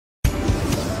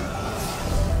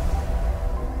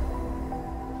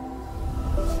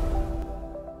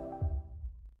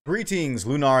Greetings,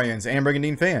 Lunarians and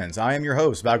Brigandine fans. I am your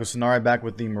host, Valkos Lunari, back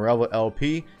with the MIRELVA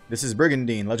LP. This is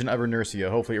Brigandine, Legend of Runersia.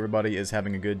 Hopefully everybody is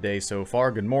having a good day so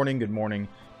far. Good morning to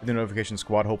the notification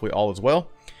squad. Hopefully all is well.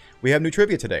 We have new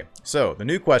trivia today. So, the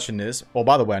new question is... Oh,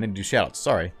 by the way, I need to do shoutouts.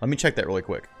 Sorry. Let me check that really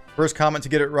quick. First comment to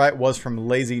get it right was from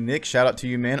Lazy Nick. Shout out to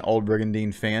you, man. Old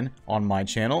Brigandine fan on my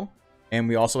channel. And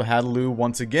we also had Lou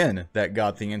once again that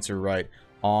got the answer right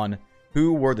on...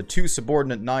 Who were the two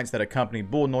subordinate knights that accompanied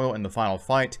Bull Noil in the final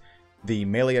fight? The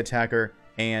melee attacker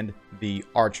and the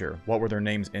archer. What were their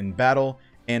names in battle?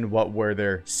 And what were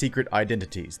their secret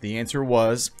identities? The answer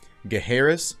was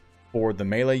Gaheris for the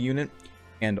melee unit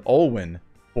and Olwen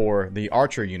for the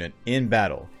archer unit in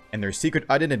battle. And their secret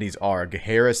identities are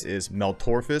Gaheris is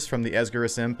Meltorfus from the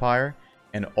Esgaris Empire,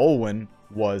 and Olwen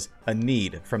was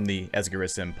Anid from the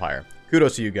Esgaris Empire.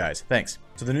 Kudos to you guys. Thanks.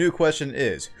 So the new question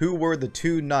is, who were the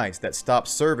two knights that stopped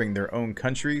serving their own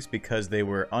countries because they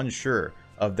were unsure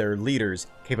of their leaders'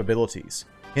 capabilities?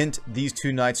 Hint, these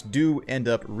two knights do end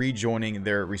up rejoining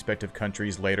their respective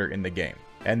countries later in the game.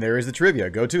 And there is the trivia.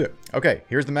 Go to it. Okay,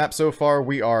 here's the map so far.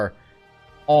 We are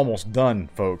almost done,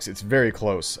 folks. It's very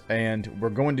close. And we're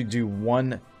going to do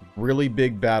one really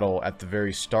big battle at the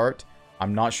very start.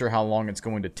 I'm not sure how long it's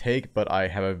going to take, but I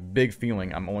have a big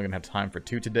feeling I'm only going to have time for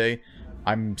two today.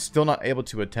 I'm still not able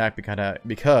to attack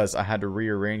because I had to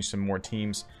rearrange some more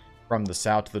teams from the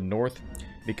south to the north,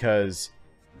 because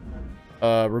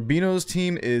Rubino's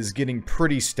team is getting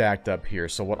pretty stacked up here.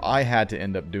 So what I had to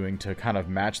end up doing to kind of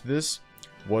match this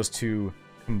was to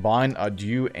combine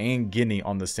Adieu and Guinea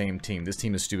on the same team. This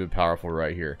team is stupid powerful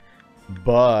right here,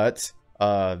 but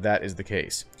that is the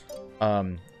case.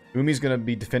 Umi's going to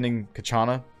be defending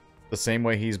Kachana the same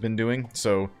way he's been doing,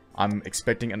 so I'm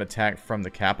expecting an attack from the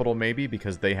capital maybe,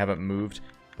 because they haven't moved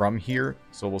from here.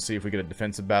 So we'll see if we get a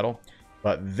defensive battle.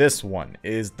 But this one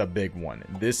is the big one.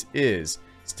 This is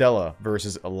STELLA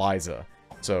versus ELIZA.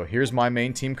 So here's my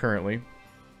main team currently.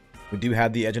 We do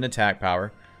have the edge and attack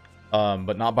power,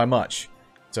 but not by much.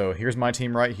 So here's my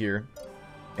team right here.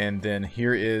 And then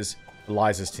here is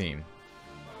ELIZA's team.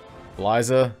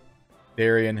 ELIZA,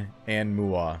 Darian, and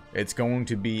Mua. It's going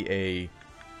to be a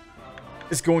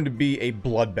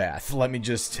bloodbath. Let me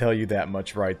just tell you that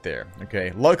much right there.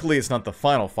 Okay, luckily it's not the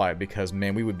final fight, because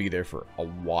man, we would be there for a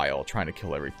while trying to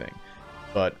kill everything.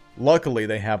 But luckily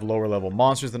they have lower level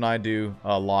monsters than I do,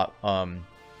 a lot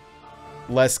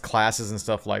less classes and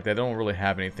stuff like that. They don't really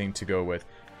have anything to go with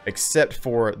except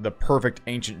for the perfect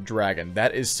ancient dragon.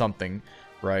 That is something,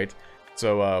 right?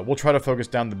 So we'll try to focus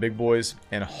down the big boys,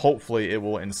 and hopefully it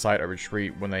will incite a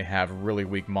retreat when they have really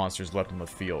weak monsters left on the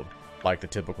field, like the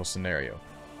typical scenario.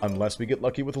 Unless we get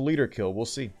lucky with a leader kill, we'll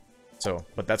see. So,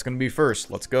 but that's going to be first.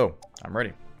 Let's go. I'm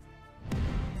ready.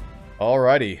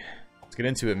 Alrighty. Let's get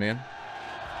into it, man.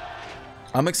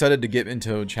 I'm excited to get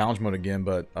into challenge mode again,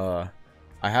 but I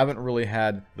haven't really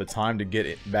had the time to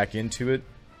get back into it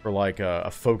for like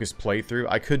a focused playthrough.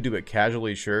 I could do it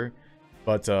casually, sure,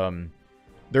 but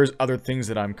there's other things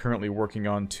that I'm currently working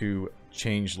on to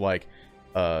change, like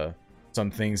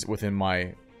some things within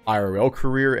my IRL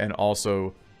career and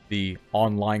also the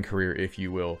online career, if you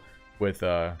will, with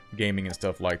gaming and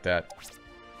stuff like that.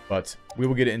 But we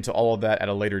will get into all of that at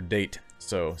a later date,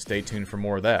 so stay tuned for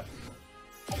more of that.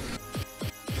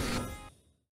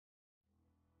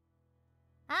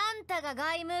 あんたが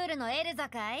ガイムールのエルザ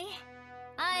かい？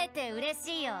会えて嬉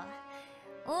しいよ。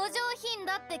お上品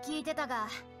だって聞いてたが、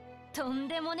とん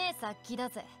でもねえ殺気だ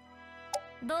ぜ。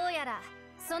どうやら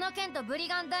その件とブリ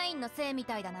ガンダインのせいみ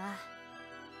たいだな。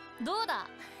どうだ、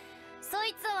そ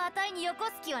いつをあたいによこ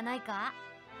す気はないか？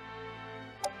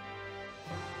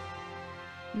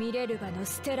ミレルヴァの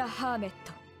ステラ・ハーメッ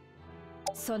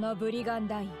ト、そのブリガン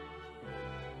ダイン、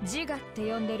ジガって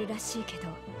呼んでるらしいけど、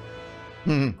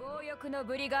強欲の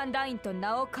ブリガンダインと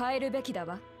名を変えるべきだ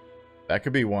わ。That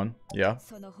could be one, yeah.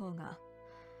 その方が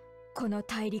この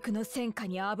大陸の戦火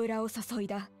に油を注い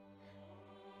だ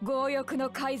強欲の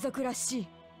海賊らしい。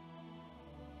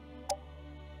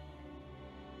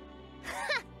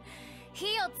火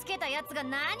をつけたやつが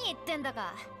何言ってんだ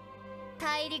か。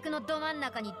大陸のど真ん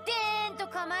中にデーンと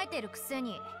構えてるくせ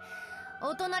に、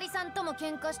お隣さんとも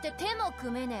喧嘩して手も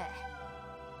組めね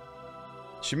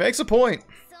え。She makes a point.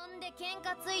 そんで喧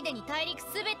嘩ついでに大陸す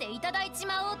べていただいち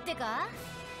まおうってか。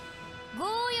強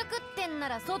欲ってんな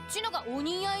らそっちのがお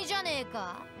似合いじゃねえ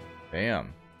か。Damn.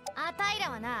 あたいら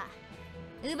はな、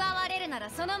奪われるなら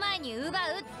その前に奪う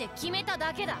って決めた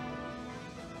だけだ。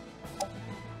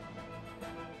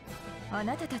あ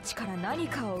なたたちから何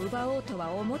かを奪おうと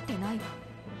は思ってないわ。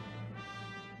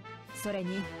それ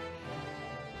に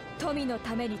富の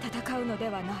ために戦うので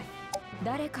はない。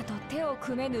誰かと手を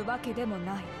組めぬわけでも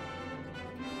ない。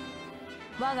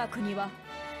我が国は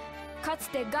かつ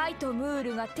てガイとムー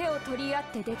ルが手を取り合っ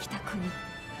てできた国。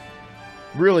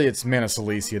 Really, it's Mana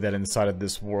Cilicia that incited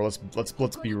this war. Let's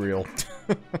be real.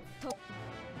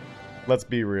 Let's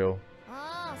be real.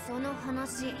 ああ、その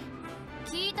話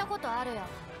聞いたことあるよ。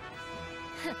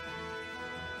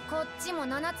こっちも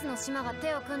7つの島が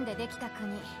手を組んでできた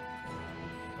国。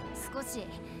少し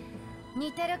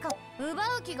似てるか。奪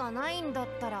う気がないんだっ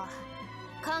たら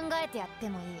考えてやって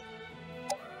もい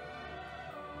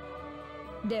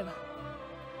い。では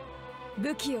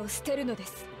武器を捨てるので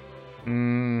す。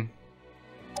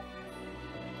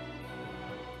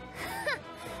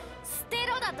捨て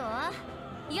ろだと？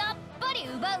やっぱり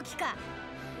奪う気か。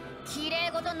綺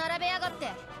麗ごと並べやがって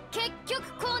結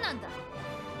局こうなんだ。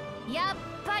やっ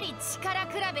ぱり力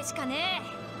比べしかねえ。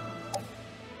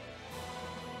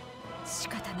仕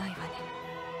方ないわね。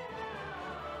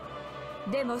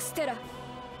でもステラ、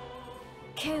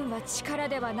剣は力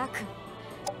ではなく。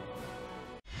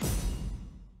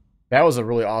 That was a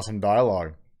really awesome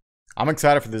dialogue. I'm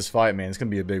excited for this fight, man. It's gonna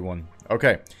be a big one.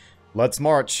 Okay, let's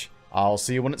march. I'll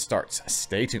see you when it starts.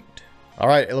 Stay tuned.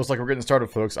 Alright, it looks like we're getting started,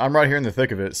 folks. I'm right here in the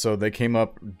thick of it, so they came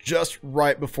up just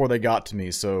right before they got to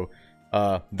me, so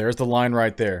there's the line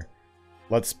right there.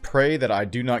 Let's pray that I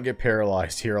do not get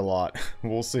paralyzed here a lot.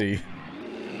 We'll see.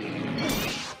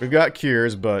 We've got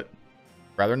cures, but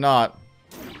rather not.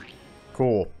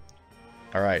 Cool.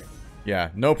 Alright. Yeah,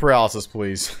 no paralysis,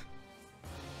 please.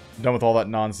 Done with all that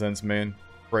nonsense, man.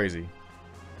 Crazy.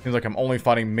 Seems like I'm only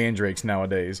fighting mandrakes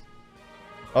nowadays.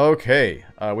 Okay,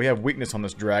 we have weakness on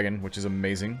this dragon, which is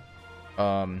amazing.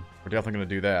 We're definitely going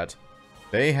to do that.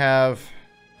 They have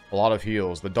a lot of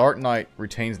heals. The Dark Knight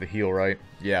retains the heal, right?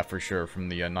 Yeah, for sure, from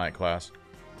the Knight class.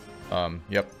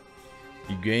 Yep.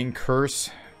 You gain Curse.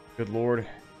 Good lord.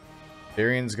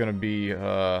 Darian's going to be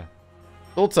a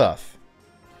little tough.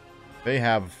 They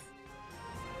have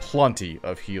plenty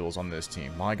of heals on this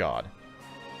team. My god.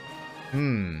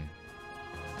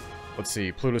 Let's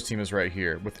see. Pluto's team is right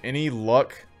here. With any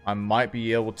luck, I might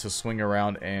be able to swing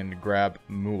around and grab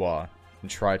Mua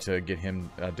and try to get him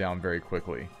down very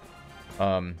quickly.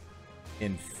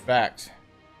 In fact,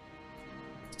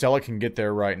 Stella can get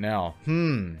there right now.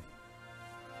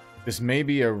 This may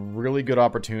be a really good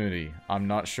opportunity. I'm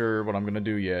not sure what I'm going to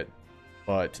do yet,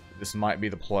 but this might be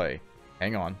the play.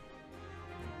 Hang on.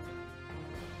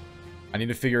 I need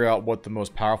to figure out what the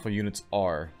most powerful units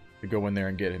are to go in there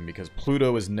and get him, because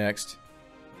Pluto is next.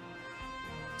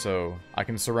 So I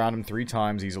can surround him 3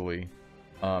 times easily.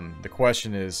 The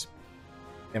question is,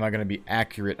 am I going to be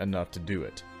accurate enough to do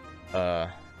it?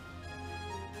 Let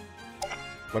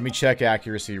me check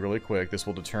accuracy really quick. This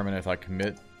will determine if I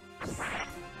commit.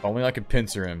 If only I could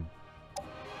pincer him.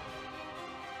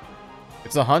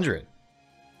 It's 100.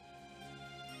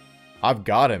 I've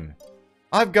got him.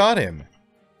 I've got him.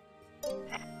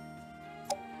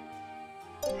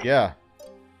 Yeah.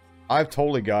 I've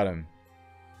totally got him.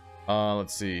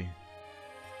 Let's see.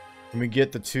 Can we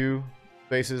get the 2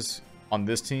 bases on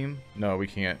this team? No, we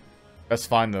can't. That's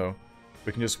fine, though.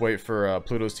 We can just wait for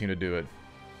Pluto's team to do it.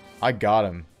 I got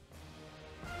him.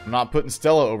 I'm not putting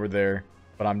Stella over there,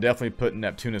 but I'm definitely putting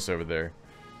Neptunus over there.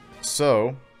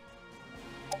 So,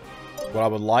 what I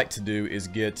would like to do is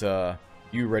get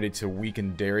you ready to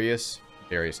weaken Darian,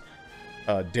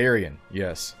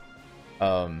 yes.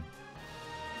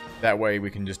 That way we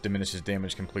can just diminish his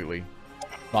damage completely.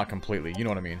 Not completely, you know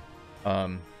what I mean.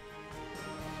 So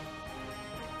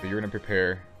you're going to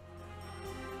prepare.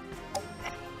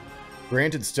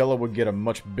 Granted, Stella would get a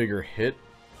much bigger hit.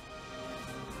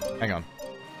 Hang on.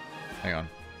 Hang on.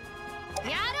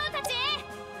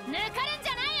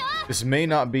 This may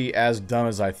not be as dumb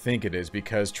as I think it is,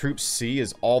 because Troop C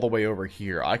is all the way over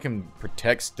here. I can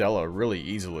protect Stella really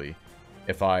easily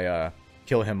if I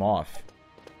kill him off.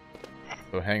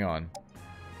 So hang on.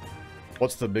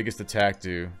 What's the biggest attack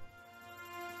do?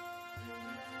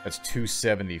 That's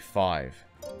 275.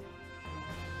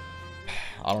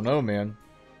 I don't know, man.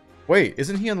 Wait,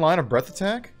 isn't he in line of breath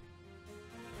attack?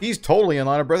 He's totally in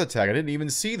line of breath attack. I didn't even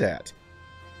see that.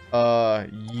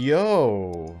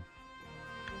 Yo.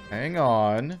 Hang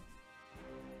on.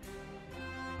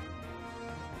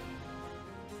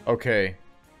 Okay.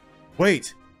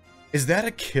 Wait. Is that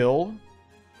a kill?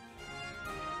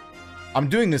 I'm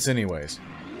doing this anyways.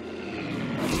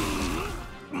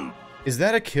 Is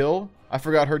that a kill? I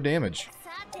forgot her damage.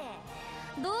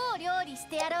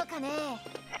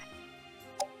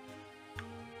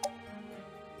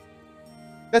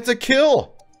 That's a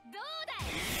kill!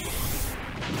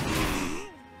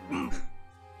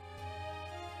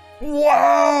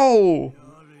 Wow!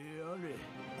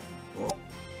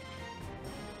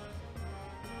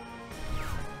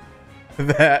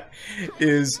 That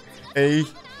is a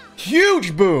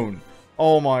huge boon.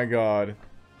 Oh my god.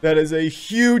 That is a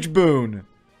huge boon.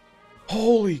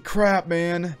 Holy crap,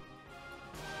 man.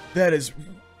 That is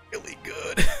really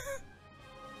good.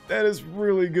 That is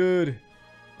really good.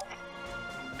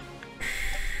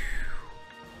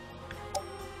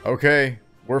 Okay,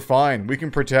 we're fine. We can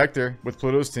protect her with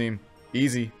Pluto's team.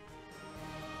 Easy.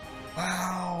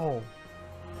 Wow.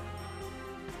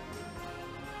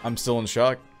 I'm still in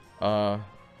shock. Am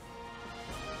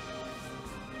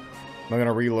I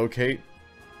gonna relocate?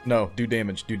 No, do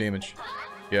damage, do damage.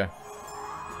 Yeah.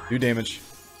 Do damage.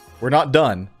 We're not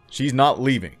done. She's not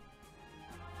leaving.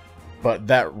 But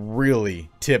that really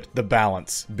tipped the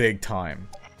balance big time.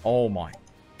 Oh my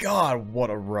god, what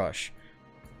a rush.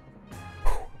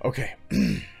 Okay.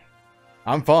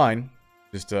 I'm fine.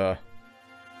 Just,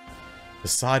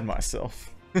 beside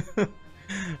myself.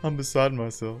 I'm beside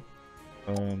myself.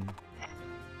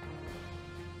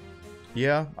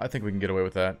 Yeah, I think we can get away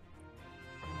with that.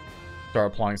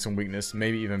 Start applying some weakness.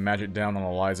 Maybe even magic down on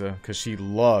ELIZA, because she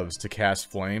loves to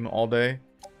cast flame all day.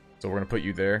 So we're going to put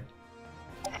you there.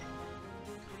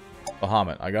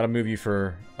 Bahamut, I got to move you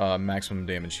for maximum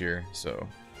damage here, so...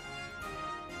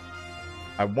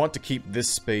 I want to keep this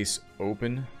space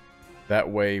open. That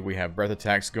way we have breath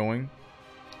attacks going.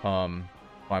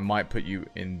 I might put you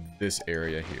in this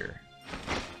area here.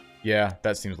 Yeah,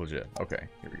 that seems legit. Okay,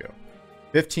 here we go.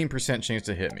 15% chance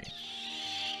to hit me.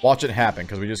 Watch it happen,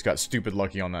 because we just got stupid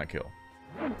lucky on that kill.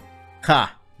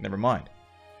 Ha! Never mind.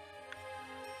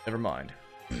 Never mind.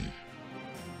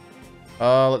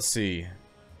 Let's see.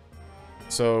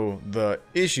 So, the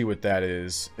issue with that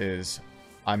is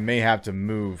I may have to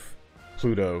move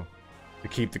Pluto to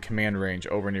keep the command range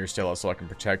over near Stella so I can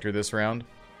protect her this round.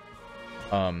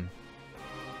 I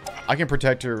can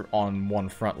protect her on one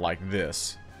front like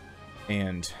this.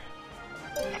 And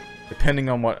depending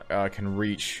on what can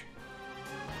reach...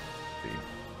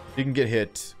 You can get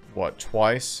hit, what,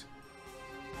 twice?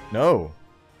 No.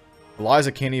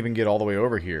 ELIZA can't even get all the way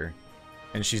over here.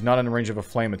 And she's not in range of a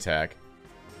flame attack.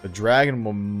 The dragon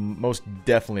will most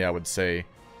definitely, I would say,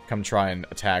 come try and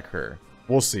attack her.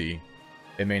 We'll see.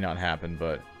 It may not happen,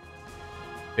 but...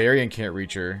 Varian can't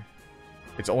reach her.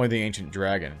 It's only the ancient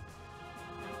dragon.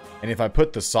 And if I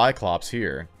put the Cyclops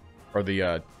here, or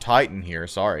the Titan here,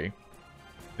 sorry,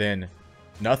 then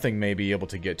nothing may be able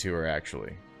to get to her,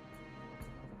 actually.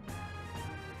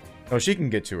 Oh, she can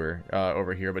get to her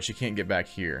over here, but she can't get back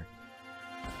here.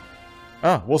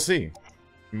 Ah, we'll see.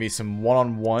 Maybe some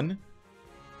one-on-one.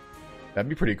 That'd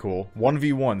be pretty cool.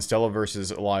 1v1, Stella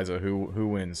versus ELIZA. Who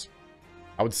wins?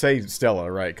 I would say Stella,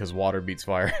 right? Because water beats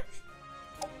fire.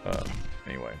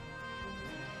 Anyway.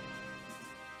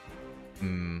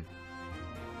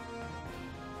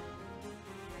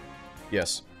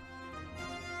 Yes.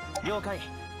 I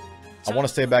want to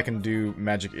stay back and do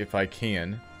magic if I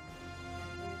can.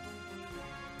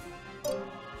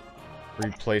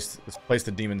 Let's place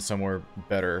the demon somewhere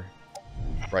better.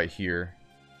 Right here.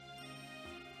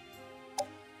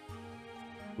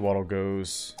 Waddle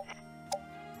goes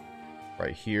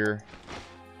right here.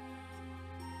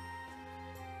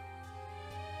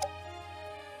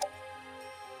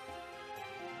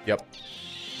 Yep.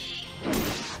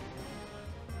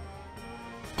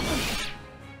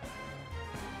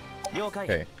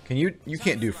 Okay, you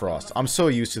can't do frost. I'm so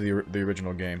used to the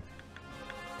original game.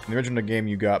 In the original game,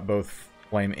 you got both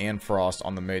flame and frost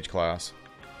on the mage class,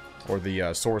 or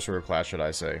the sorcerer class, should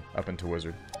I say, up into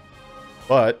wizard.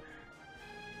 But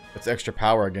that's extra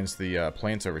power against the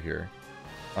plants over here.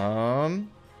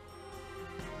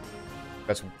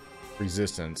 That's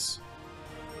resistance.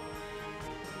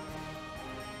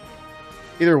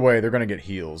 Either way, they're gonna get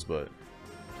heals, but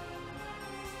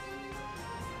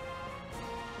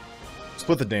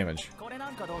split the damage.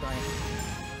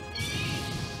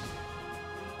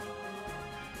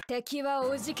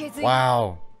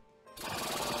 Wow.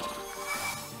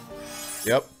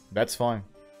 Yep, that's fine.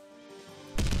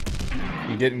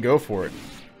 He didn't go for it.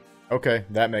 Okay,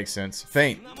 that makes sense.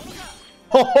 Faint.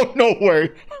 Oh, no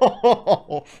way.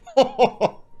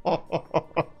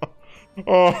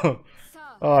 Oh,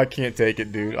 I can't take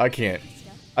it, dude. I can't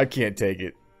take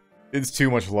it. It's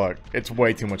too much luck. It's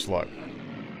way too much luck.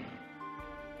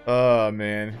 Oh,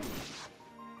 man.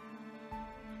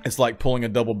 It's like pulling a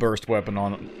double burst weapon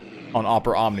on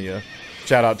Opera Omnia.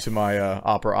 Shout out to my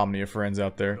Opera Omnia friends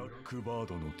out there. Oh,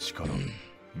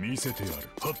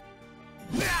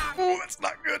 that's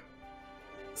not good.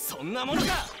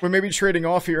 We may be trading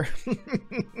off here.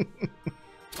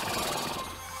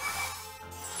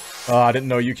 Oh, I didn't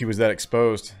know Yuki was that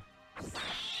exposed.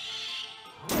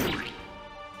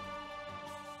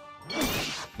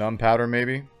 Numb powder,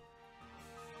 maybe?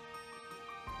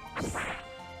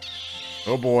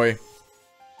 Oh boy.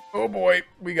 Oh boy.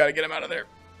 We gotta get him out of there.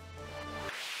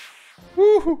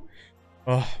 Woohoo!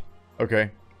 Oh, okay.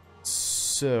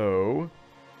 So,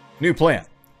 new plan.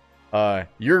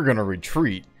 You're gonna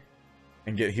retreat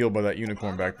and get healed by that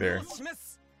unicorn back there.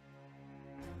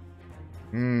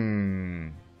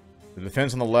 The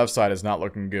defense on the left side is not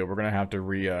looking good. We're gonna have to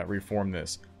reform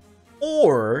this.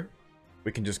 Or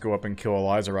we can just go up and kill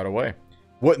ELIZA right away.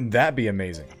 Wouldn't that be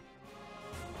amazing?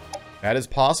 That is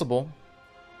possible.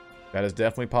 That is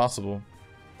definitely possible.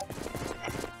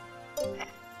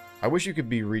 I wish you could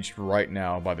be reached right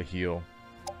now by the heal.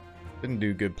 Didn't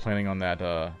do good planning on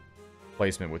that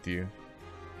placement with you.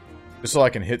 Just so I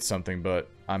can hit something, but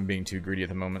I'm being too greedy at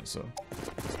the moment, so...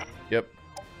 Yep.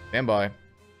 Stand by.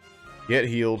 Get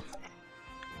healed.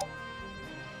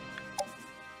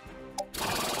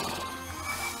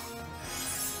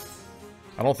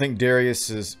 I don't think Darius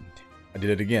is... I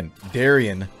did it again.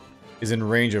 Darian is in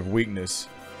range of weakness.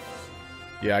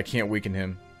 Yeah, I can't weaken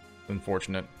him. It's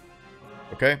unfortunate.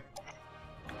 Okay.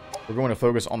 We're going to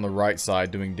focus on the right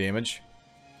side doing damage.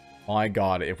 My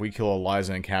god, if we kill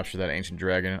ELIZA and capture that ancient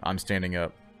dragon, I'm standing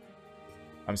up.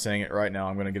 I'm saying it right now.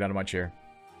 I'm going to get out of my chair.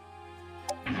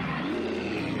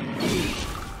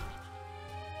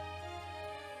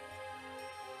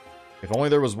 If only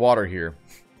there was water here.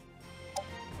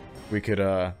 We could,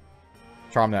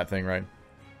 charm that thing, right?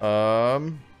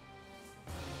 I'm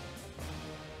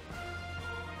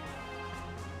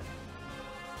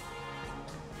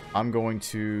going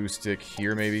to stick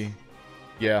here, maybe.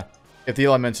 Yeah. If the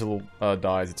elemental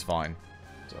dies, it's fine.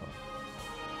 So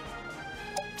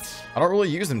I don't really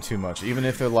use them too much, even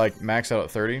if they're like maxed out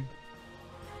at 30. I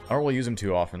don't really use them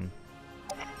too often.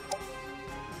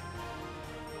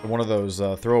 They're one of those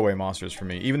throwaway monsters for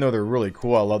me. Even though they're really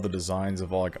cool, I love the designs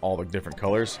of all the different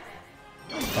colors.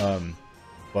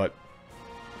 But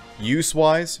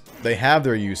use-wise, they have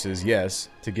their uses, yes,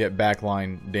 to get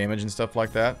backline damage and stuff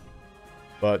like that.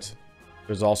 But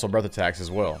there's also breath attacks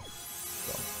as well.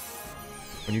 So,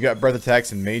 when you got breath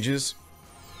attacks and mages,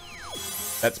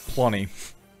 that's plenty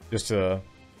just to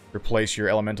replace your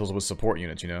elementals with support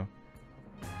units, you know?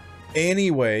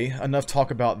 Anyway, enough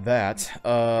talk about that.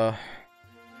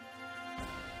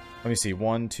 Let me see.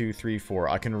 1, 2, 3, 4.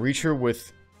 I can reach her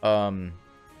with,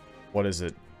 what is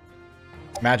it?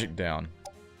 Magic down,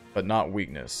 but not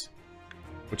weakness,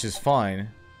 which is fine.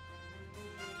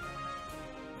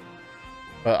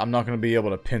 But I'm not going to be able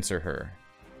to pincer her.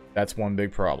 That's one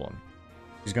big problem.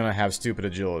 She's going to have stupid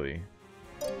agility.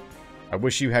 I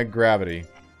wish you had gravity.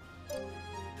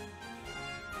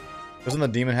 Doesn't the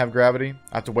demon have gravity?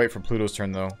 I have to wait for Pluto's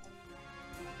turn, though.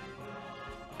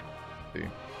 Let's see.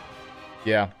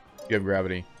 Yeah, you have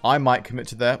gravity. I might commit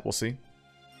to that. We'll see.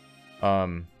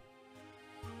 Man,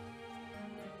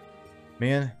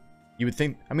 you would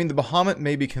think... I mean, the Bahamut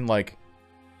maybe can, like,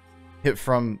 hit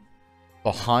from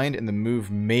behind and then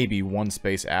move maybe one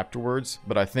space afterwards,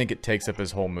 but I think it takes up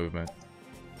his whole movement.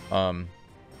 I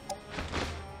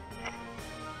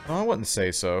wouldn't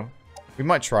say so. We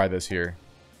might try this here.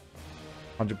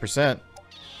 100%.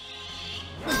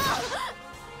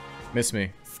 Miss me.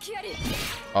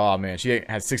 Oh man, she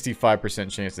has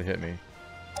 65% chance to hit me.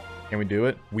 Can we do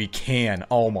it? We can.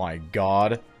 Oh my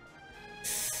god.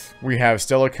 We have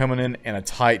Stella coming in and a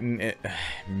Titan.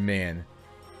 Man.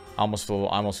 I almost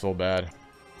feel bad.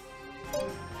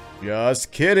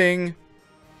 Just kidding.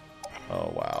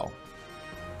 Oh wow.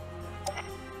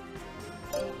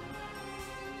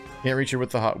 Can't reach her with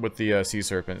the sea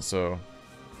serpent, so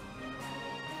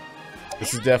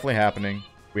this is definitely happening.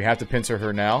 We have to pincer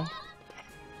her now.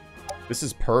 This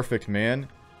is perfect, man.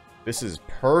 This is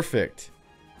perfect.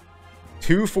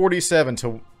 247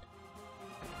 to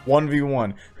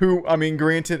 1v1. Who, I mean,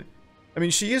 granted, I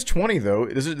mean, she is 20 though.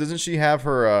 Doesn't she have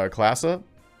her class up?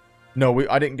 No,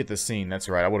 I didn't get the scene. That's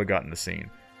right. I would have gotten the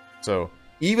scene. So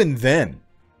even then,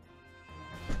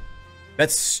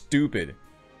 that's stupid,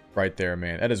 right there,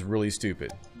 man. That is really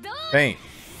stupid. Faint.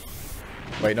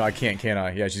 Wait, no, I can't. Can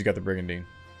I? Yeah, she's got the Brigandine.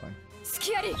 Fine.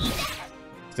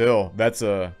 Still, that's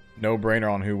a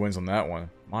no-brainer on who wins on that one.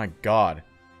 My God,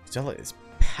 Stella is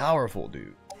powerful,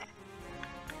 dude.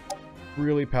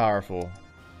 Really powerful.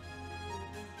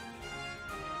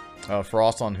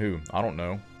 Frost on who? I don't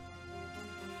know.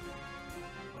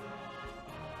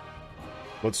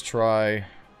 Let's try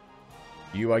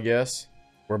you, I guess.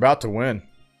 We're about to win.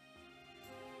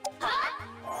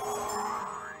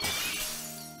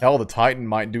 Hell, the Titan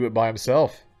might do it by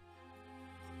himself.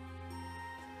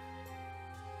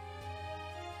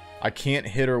 I can't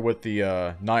hit her with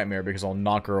the Nightmare because I'll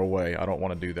knock her away. I don't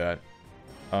want to do that.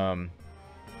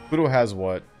 Pluto has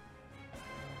what?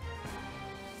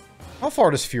 How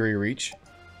far does Fury reach?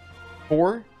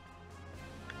 4?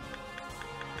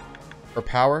 Or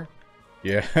power?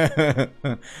 Yeah.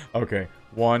 Okay.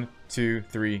 1, 2,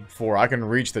 3, 4. I can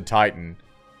reach the Titan.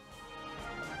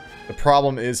 The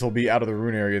problem is he'll be out of the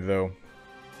rune area, though.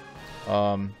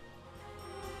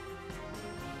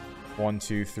 1,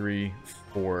 2, 3,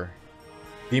 4.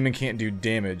 Demon can't do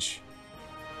damage.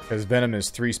 Because Venom is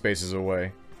 3 spaces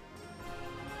away.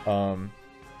 I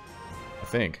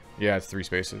think. Yeah, it's 3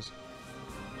 spaces.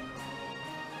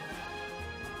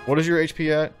 What is your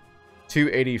HP at?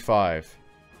 285.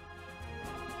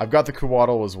 I've got the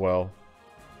Kuwaddle as well.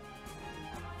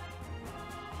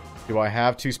 Do I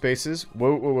have 2 spaces?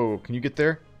 Whoa, whoa, whoa. Can you get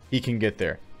there? He can get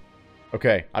there.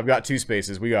 Okay, I've got 2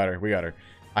 spaces. We got her. We got her.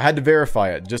 I had to verify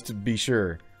it just to be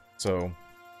sure. So,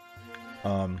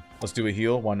 let's do a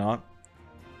heal. Why not?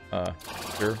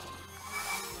 Sure.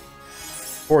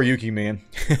 Poor Yuki, man.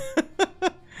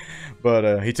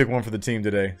 But, he took one for the team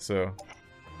today, so.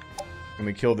 Can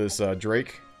we kill this,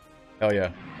 Drake? Hell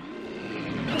yeah.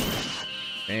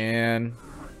 And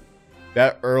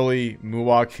that early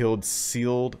Muwa killed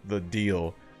sealed the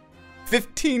deal.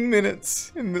 15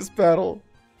 minutes in this battle.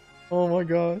 Oh my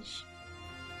gosh.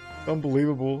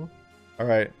 Unbelievable.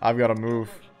 Alright, I've got to move.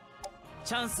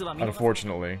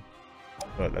 Unfortunately.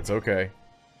 But that's okay.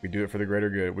 We do it for the greater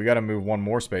good. We got to move one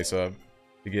more space up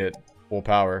to get full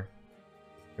power.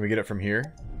 Can we get it from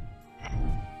here?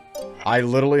 I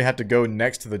literally have to go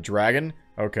next to the dragon?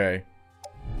 Okay.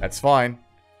 That's fine.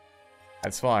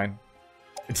 That's fine.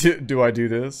 Do I do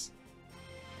this?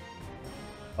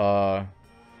 Yeah,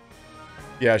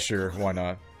 sure. Why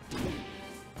not?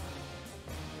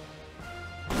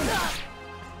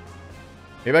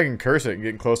 Maybe I can curse it and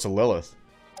get close to Lilith.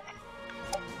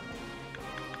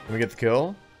 Can we get the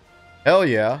kill? Hell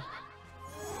yeah.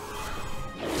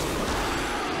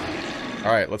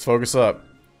 Alright, let's focus up.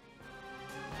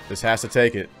 This has to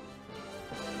take it.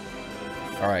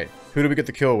 Alright, who do we get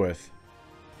the kill with?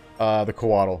 The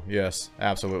Kuwaddle. Yes,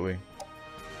 absolutely.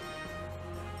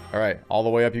 Alright, all the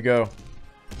way up you go.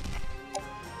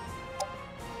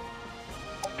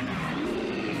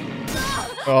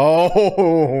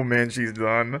 Oh, man, she's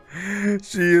done.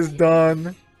 She is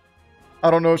done. I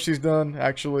don't know if she's done,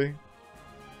 actually.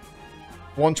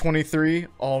 123.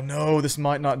 Oh, no, this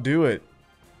might not do it.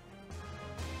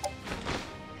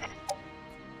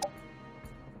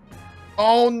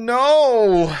 Oh,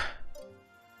 no!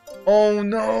 Oh,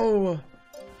 no!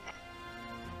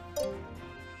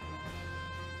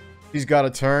 She's got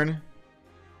a turn.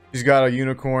 She's got a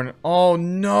unicorn. Oh,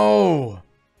 no!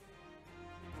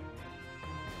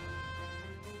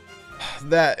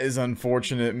 That is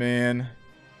unfortunate, man.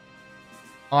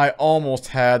 I almost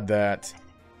had that.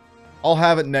 I'll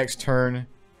have it next turn.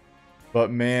 But,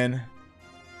 man.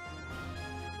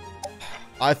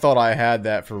 I thought I had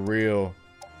that for real.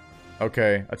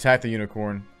 Okay, attack the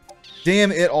unicorn.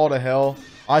 Damn it all to hell.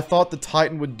 I thought the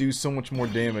Titan would do so much more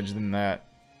damage than that.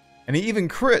 And he even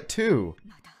crit, too.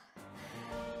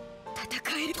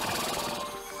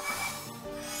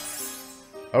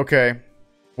 Okay.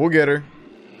 We'll get her.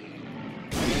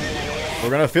 We're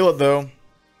gonna feel it, though.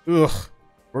 Ugh.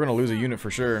 We're gonna lose a unit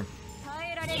for sure.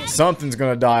 Something's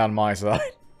gonna die on my side.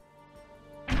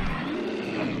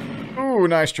 Ooh,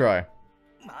 nice try.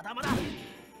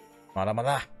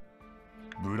 Mada.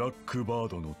 Be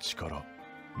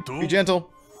gentle.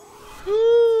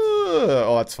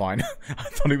 Oh, that's fine. I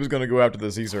thought he was gonna go after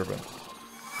the sea serpent.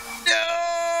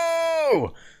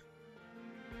 No!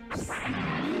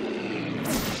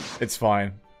 It's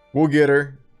fine. We'll get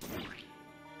her.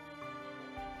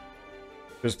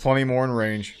 There's plenty more in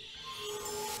range.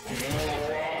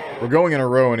 We're going in a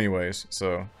row anyways,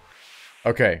 so.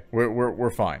 Okay, we're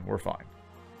fine. We're fine.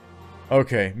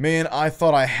 Okay, man, I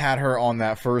thought I had her on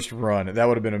that first run. That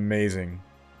would have been amazing.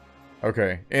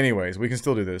 Okay, anyways, we can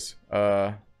still do this.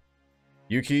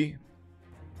 Yuki,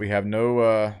 we have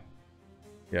no,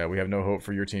 yeah, we have no hope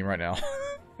for your team right now.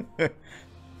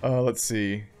 Let's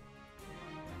see.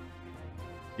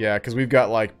 Yeah, because we've got,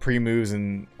 like, pre-moves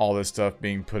and all this stuff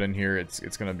being put in here.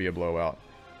 It's gonna be a blowout.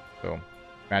 So,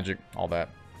 magic, all that.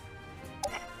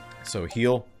 So,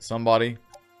 heal somebody.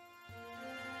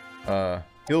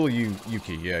 Heal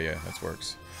Yuki. Yeah, that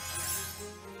works.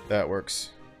 That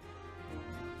works.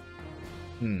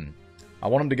 I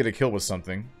want him to get a kill with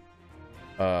something.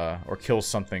 Or kill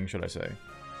something, should I say. Let's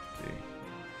see.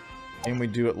 Can we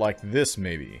do it like this,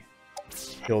 maybe?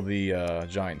 Kill the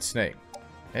giant snake.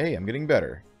 Hey, I'm getting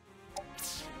better.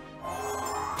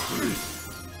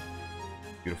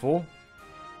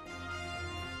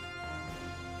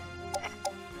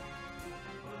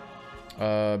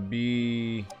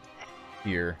 Be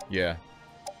here. Yeah.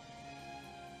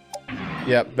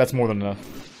 Yep, that's more than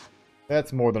enough.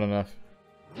 That's more than enough.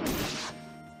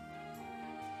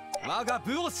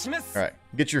 Alright,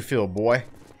 get your fill, boy.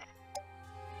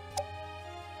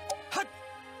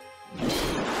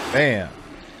 Bam.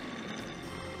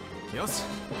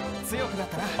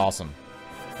 Awesome.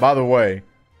 By the way,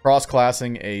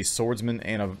 cross-classing a swordsman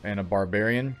and a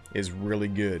barbarian is really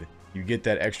good. You get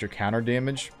that extra counter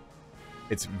damage.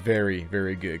 It's very,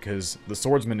 very good because the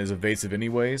swordsman is evasive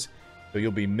anyways, so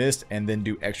you'll be missed and then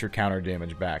do extra counter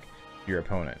damage back to your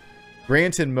opponent.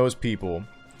 Granted, most people,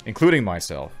 including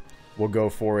myself, will go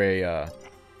for a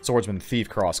swordsman thief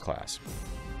cross-class,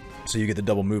 so you get the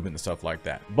double movement and stuff like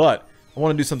that. But I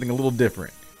want to do something a little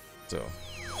different, so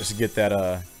just to get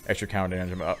that extra counter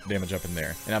damage up in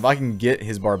there. And if I can get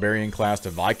his barbarian class to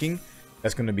Viking,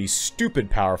 that's going to be stupid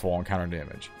powerful on counter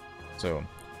damage. So,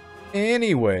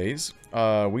 anyways,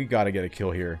 we got to get a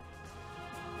kill here.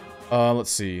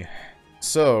 Let's see.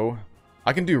 So,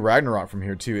 I can do Ragnarok from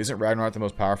here too. Isn't Ragnarok the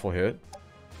most powerful hit?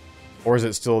 Or is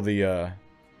it still the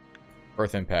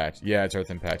Earth Impact? Yeah, it's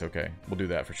Earth Impact. Okay, we'll do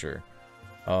that for sure.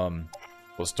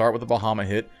 We'll start with the Bahamut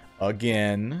hit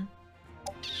again.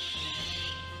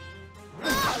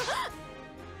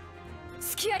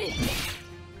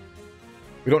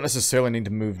 We don't necessarily need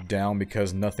to move down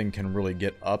because nothing can really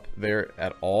get up there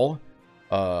at all.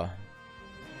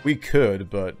 We could,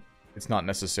 but it's not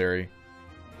necessary.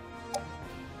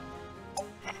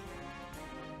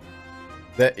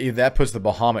 That puts the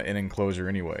Bahamut in enclosure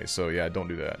anyway, so yeah, don't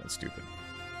do that. That's stupid.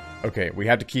 Okay, we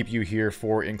have to keep you here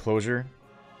for enclosure.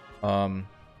 You're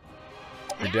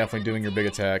definitely doing your big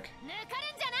attack.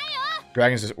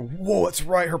 Dragon's just... Whoa, that's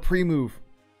right, her pre-move.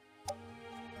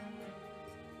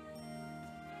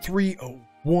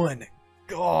 301.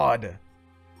 God.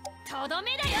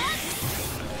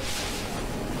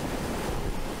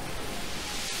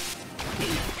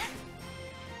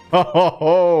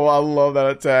 Oh, I love that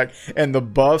attack. And the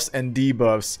buffs and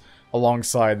debuffs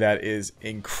alongside that is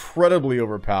incredibly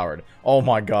overpowered. Oh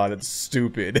my god, it's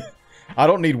stupid. I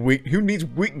don't need weak. Who needs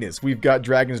weakness? We've got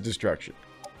Dragon's Destruction.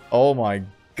 Oh my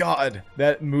god,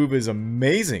 that move is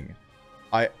amazing.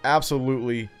 I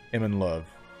absolutely am in love.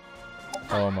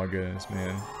 Oh my goodness,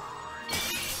 man.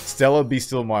 Stella, be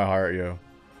still my heart, yo.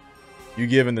 You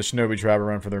giving the Shinobi tribe a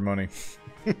run for their money.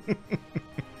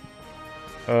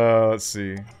 Let's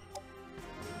see.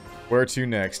 Where to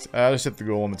next? Just hit the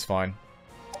golem, it's fine.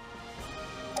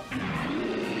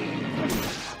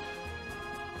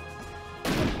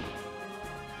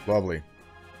 Lovely.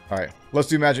 Alright, let's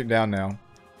do magic down now.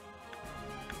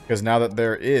 Because now that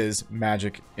there is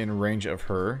magic in range of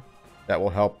her, that will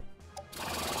help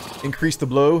increase the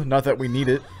blow. Not that we need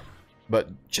it, but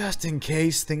just in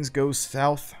case things go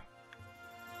south.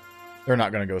 They're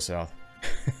not going to go south.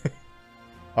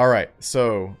 Alright,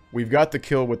 so we've got the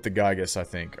kill with the Gygus, I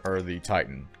think, or the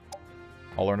Titan.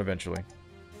 I'll learn eventually.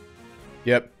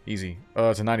 Yep, easy.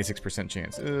 It's a 96%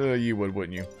 chance. You would,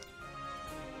 wouldn't you?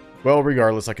 Well,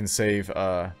 regardless, I can save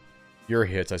your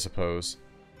hits, I suppose.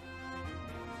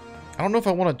 I don't know if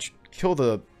I want to kill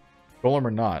the golem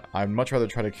or not. I'd much rather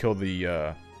try to kill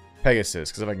the Pegasus,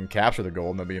 because if I can capture the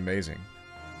golem, that'd be amazing.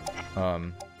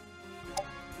 Let's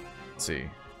see.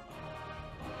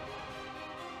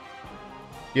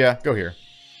 Yeah, go here.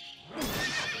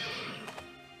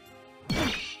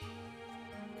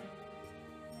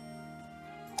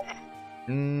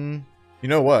 You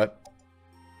know what?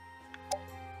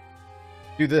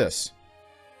 Do this.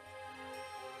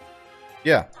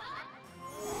 Yeah.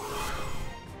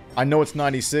 I know it's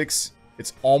 96.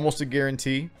 It's almost a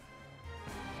guarantee.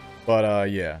 But,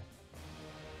 yeah.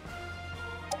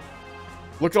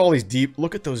 Look at all these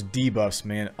look at those debuffs,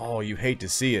 man. Oh, you hate to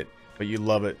see it, but you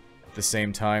love it at the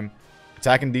same time.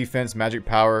 Attack and defense, magic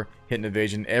power, hit and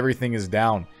evasion, everything is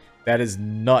down. That is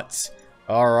nuts.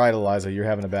 Alright, Eliza, you're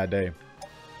having a bad day.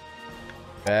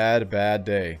 Bad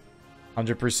day.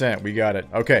 100%, we got it.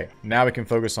 Okay, now we can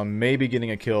focus on maybe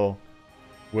getting a kill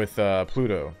with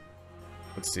Pluto.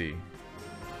 Let's see.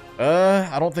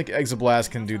 I don't think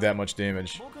Exoblast can do that much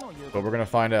damage, but we're gonna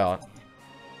find out.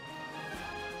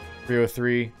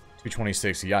 303,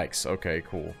 226, yikes. Okay,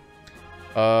 cool.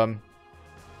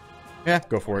 Yeah,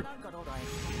 go for it.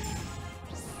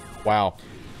 Wow.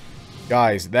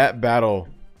 Guys, that battle,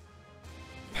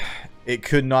 it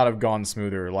could not have gone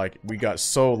smoother. Like, we got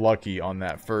so lucky on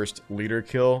that first leader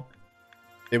kill.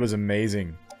 It was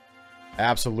amazing.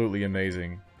 Absolutely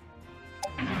amazing.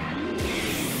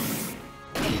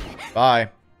 Bye.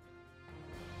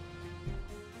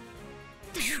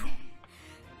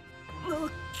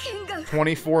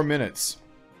 "24 minutes.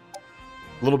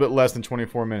 A little bit less than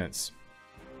 24 minutes.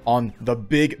 On the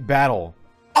big battle.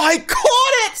 I caught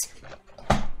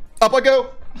it! Up I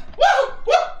go! Woo!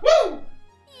 Woo! Woo!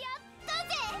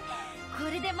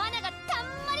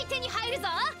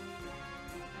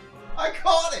 I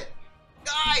caught it!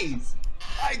 Guys!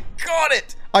 I caught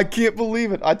it! I can't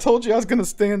believe it. I told you I was gonna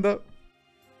stand up.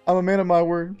 I'm a man of my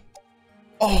word.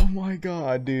 Oh my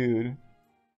god, dude.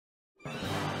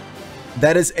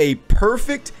 That is a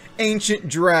perfect ancient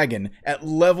dragon at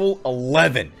level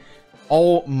 11.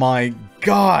 Oh my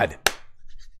god.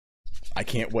 I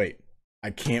can't wait. I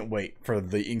can't wait for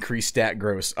the increased stat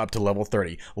gross up to level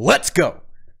 30. Let's go!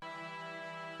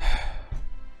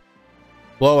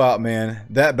 Blowout, man.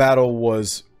 That battle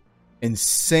was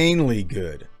insanely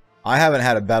good. I haven't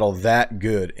had a battle that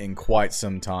good in quite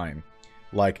some time.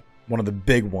 Like, one of the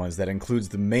big ones that includes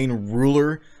the main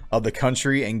ruler of the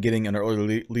country, and getting an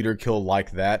early leader kill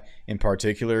like that in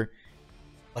particular.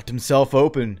 Left himself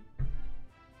open.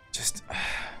 Just...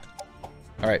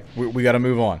 Alright, we gotta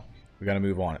move on. We gotta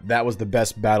move on. That was the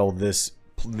best battle this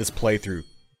playthrough,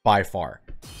 by far.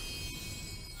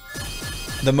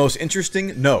 The most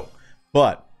interesting? No.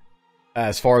 But,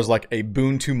 as far as like a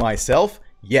boon to myself,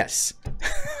 yes.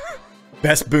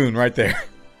 Best boon right there.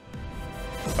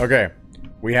 Okay,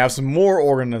 we have some more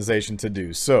organization to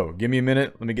do. So, give me a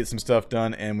minute, let me get some stuff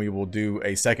done, and we will do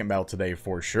a second battle today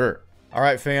for sure.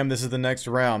 Alright fam, this is the next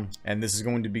round, and this is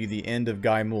going to be the end of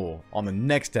Gaimul on the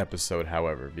next episode,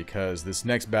 however, because this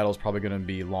next battle is probably going to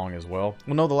be long as well.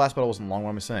 Well, no, the last battle wasn't long,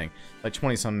 what am I saying? Like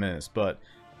 20-some minutes, but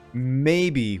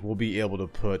maybe we'll be able to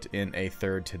put in a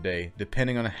third today,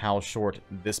 depending on how short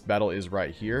this battle is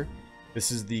right here. This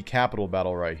is the capital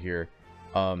battle right here.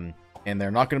 And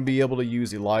they're not going to be able to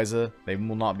use ELIZA. They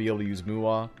will not be able to use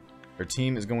Mua. Their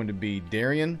team is going to be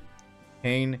Darian,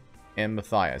 Kane, and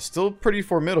Matthias. Still pretty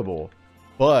formidable,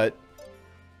 but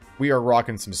we are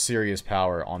rocking some serious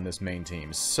power on this main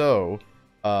team. So,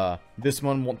 this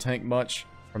one won't tank much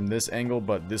from this angle,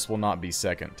 but this will not be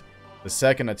second. The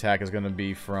second attack is going to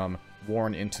be from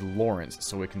Warren into Lawrence,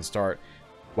 so we can start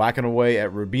whacking away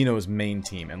at Rubino's main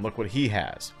team. And look what he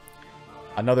has.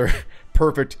 Another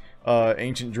perfect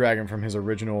ancient dragon from his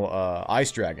original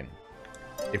ice dragon.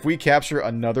 If we capture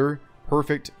another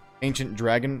perfect ancient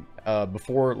dragon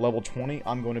before level 20,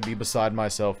 I'm going to be beside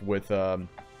myself with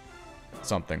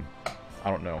something. I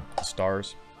don't know.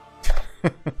 Stars?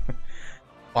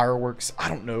 Fireworks? I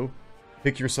don't know.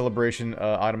 Pick your celebration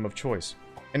item of choice.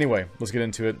 Anyway, let's get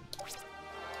into it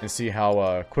and see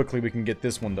how quickly we can get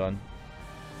this one done.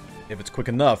 If it's quick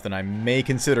enough, then I may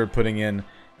consider putting in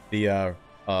the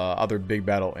other big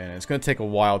battle in. It's going to take a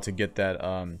while to get that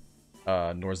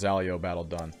Norzalio battle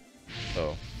done.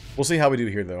 So, we'll see how we do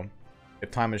here, though.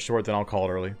 If time is short, then I'll call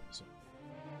it early. So,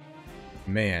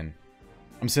 man,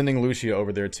 I'm sending Lucia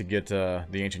over there to get the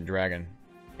Ancient Dragon.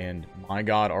 And my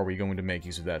god, are we going to make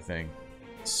use of that thing.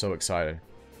 So excited.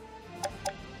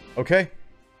 Okay.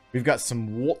 We've got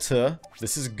some water.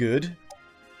 This is good.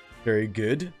 Very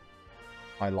good.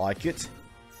 I like it.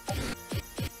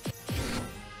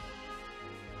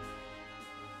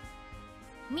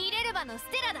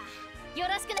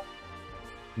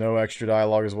 No extra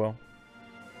dialogue as well.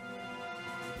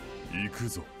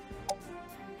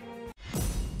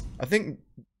 I think,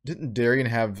 didn't Darian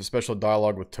have special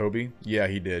dialogue with Toby? Yeah,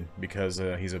 he did, because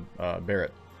he's a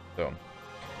Barrett. So,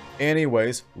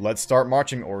 anyways, let's start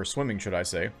marching, or swimming, should I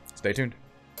say. Stay tuned.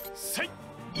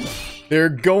 They're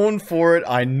going for it.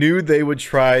 I knew they would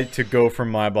try to go for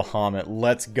my Bahamut.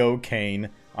 Let's go, Kane.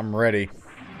 I'm ready.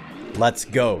 Let's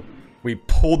go. We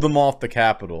pulled them off the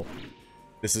capital.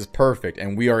 This is perfect,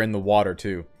 and we are in the water,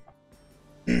 too.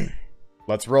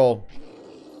 Let's roll.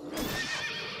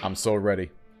 I'm so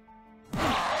ready.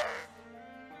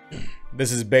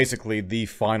 This is basically the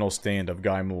final stand of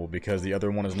Gaimul, because the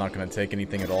other one is not going to take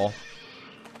anything at all.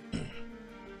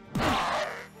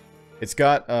 It's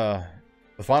got,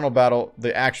 the final battle,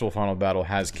 the actual final battle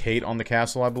has Kate on the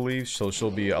castle, I believe, so she'll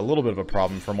be a little bit of a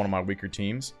problem from one of my weaker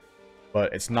teams.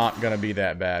 But it's not going to be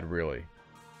that bad, really.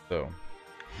 So.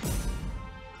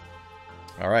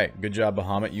 Alright, good job,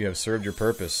 Bahamut. You have served your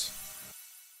purpose.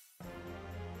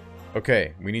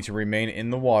 Okay, we need to remain in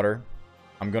the water.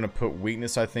 I'm going to put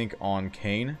weakness, I think, on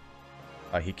Kane.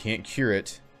 He can't cure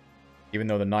it. Even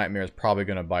though the nightmare is probably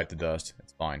going to bite the dust.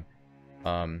 It's fine.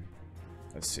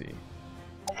 Let's see.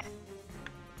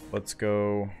 Let's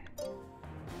go...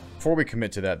 Before we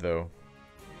commit to that, though.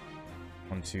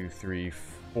 1, 2, 3,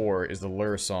 4 is the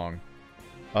lure song.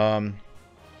 Come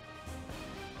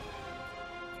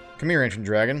here, Ancient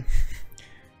Dragon.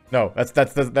 No, that's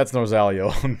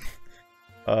Norzalio.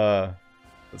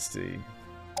 Let's see.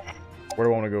 Where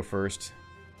do I want to go first?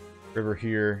 River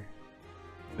here.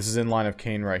 This is in line of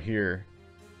Kane right here.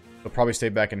 They'll probably stay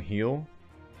back and heal.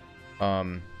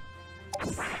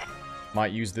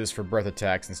 Might use this for breath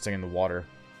attacks and stay in the water.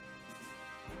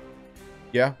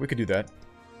 Yeah, we could do that.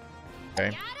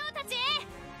 Okay.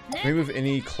 Can we move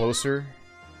any closer?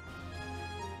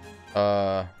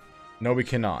 No, we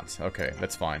cannot. Okay,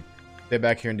 that's fine. Stay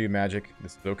back here and do magic.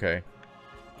 This is okay.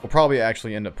 We'll probably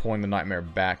actually end up pulling the Nightmare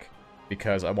back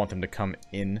because I want them to come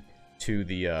in to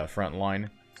the front line.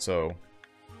 So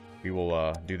we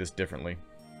will do this differently.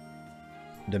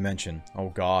 Dimension. Oh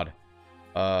god.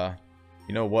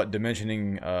 You know what?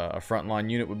 Dimensioning a frontline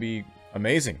unit would be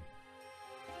amazing.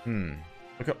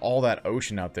 Look at all that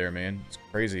ocean out there, man. It's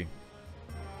crazy.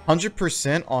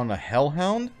 100% on a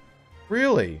Hellhound?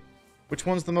 Really? Which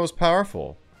one's the most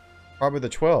powerful? Probably the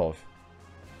 12.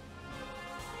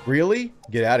 Really?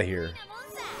 Get out of here.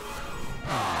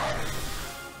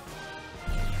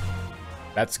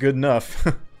 That's good enough.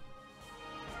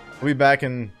 We'll be back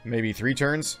in maybe 3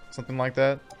 turns? Something like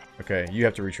that? Okay, you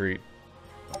have to retreat.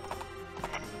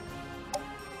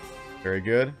 Very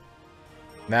good.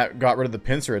 And that got rid of the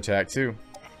pincer attack, too.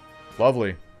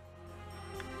 Lovely.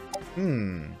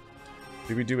 Did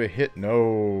we do a hit?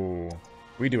 No.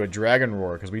 We do a Dragon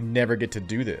Roar, because we never get to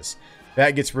do this.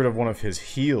 That gets rid of one of his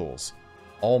heals.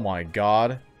 Oh my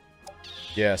god.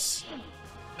 Yes.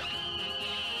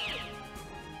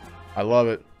 I love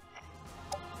it.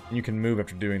 You can move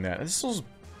after doing that. This is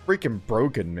freaking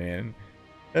broken, man.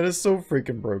 That is so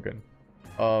freaking broken.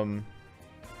 I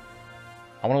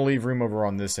want to leave room over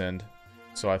on this end.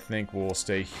 So I think we'll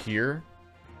stay here.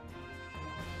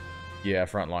 Yeah,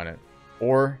 frontline it.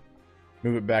 Or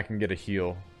move it back and get a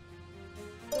heal.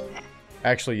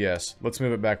 Actually, yes. Let's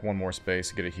move it back one more space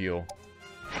and get a heal.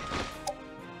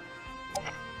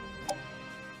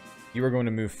 You are going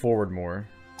to move forward more.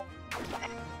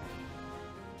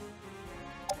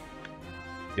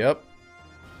 Yep.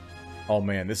 Oh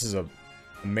man, this is an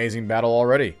amazing battle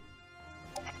already.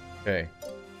 Okay.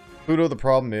 Pluto, the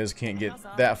problem is, can't get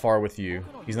that far with you.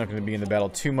 He's not going to be in the battle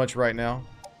too much right now.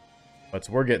 But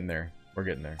we're getting there. We're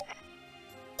getting there.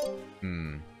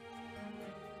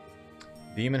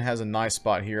 Demon has a nice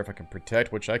spot here if I can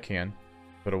protect, which I can.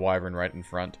 Put a Wyvern right in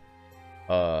front.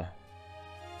 Let's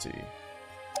see.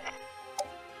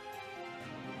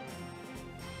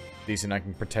 Decent, I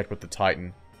can protect with the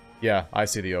Titan. Yeah, I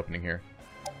see the opening here.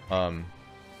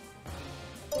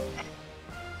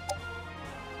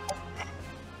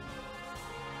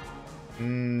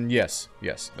 Yes,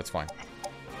 that's fine.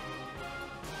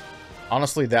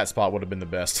 Honestly, that spot would have been the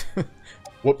best.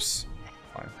 Whoops.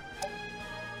 Fine.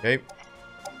 Okay.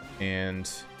 And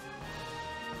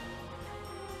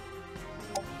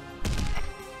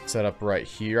set up right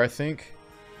here, I think.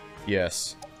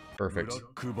 Yes. Perfect.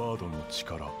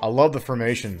 I love the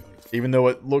formation, even though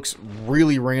it looks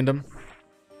really random.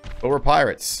 But we're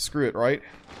pirates. Screw it, right?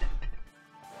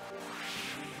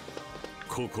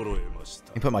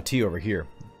 Let me put my tea over here.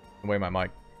 Away my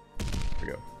mic. There we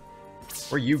go.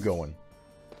 Where are you going?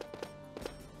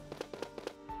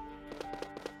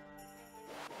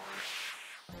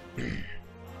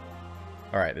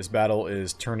 Alright, this battle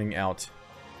is turning out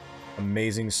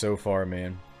amazing so far,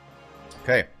 man.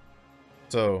 Okay.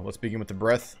 So, let's begin with the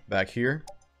breath back here.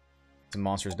 Some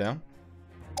monsters down.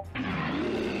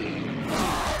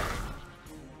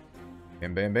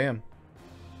 Bam, bam, bam.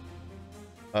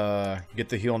 Get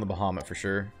the heal on the Bahamut for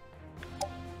sure.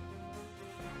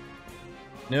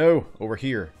 No, over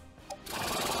here.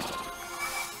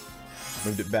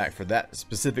 Moved it back for that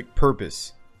specific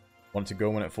purpose. Want it to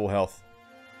go in at full health.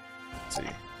 Let's see.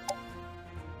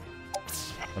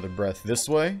 Another breath this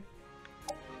way.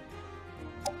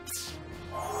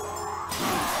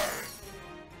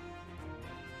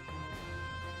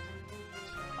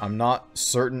 I'm not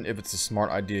certain if it's a smart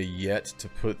idea yet to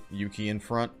put Yuki in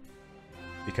front,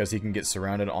 because he can get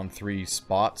surrounded on 3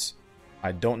 spots.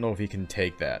 I don't know if he can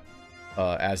take that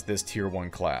as this tier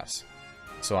 1 class,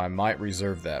 so I might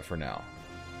reserve that for now.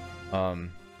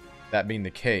 That being the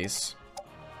case,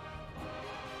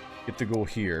 get the ghoul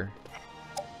here,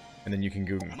 and then you can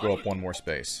go up one more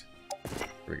space. Here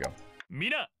we go.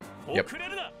 Yep.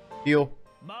 Heal.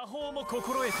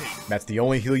 That's the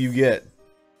only heal you get.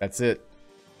 That's it.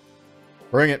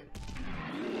 Bring it.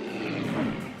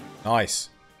 Nice.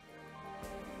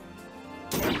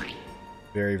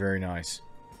 Very, very nice.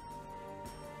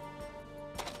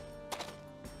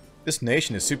 This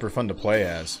nation is super fun to play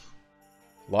as.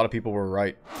 A lot of people were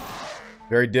right.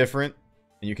 Very different.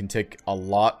 And you can take a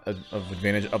lot of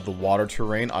advantage of the water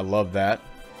terrain. I love that.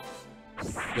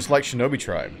 Just like Shinobi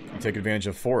Tribe. You take advantage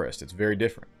of forest. It's very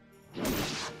different.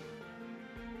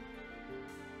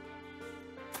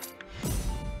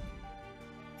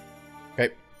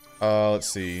 Let's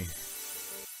see.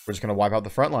 We're just gonna wipe out the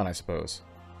front line, I suppose.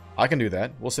 I can do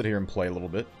that. We'll sit here and play a little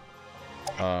bit.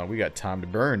 We got time to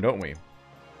burn, don't we?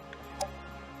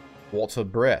 Waltz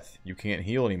of breath. You can't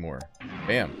heal anymore.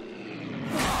 Bam.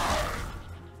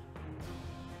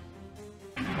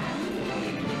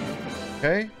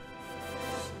 Okay.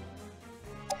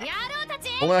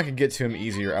 Only I could get to him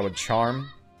easier, I would charm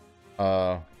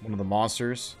one of the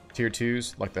monsters, tier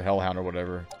 2s, like the Hellhound or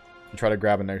whatever, and try to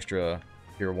grab an extra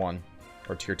tier 1,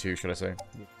 or tier 2, should I say.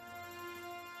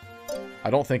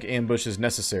 I don't think ambush is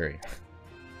necessary.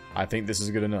 I think this is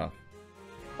good enough.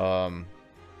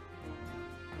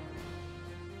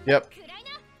 Yep.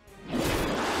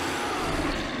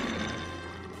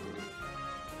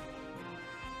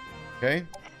 Okay.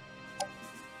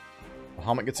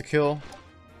 Bahamut gets a kill.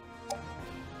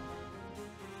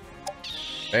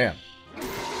 Bam.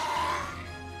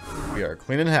 We are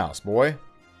cleaning house, boy.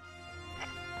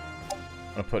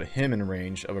 I'm gonna put him in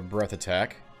range of a breath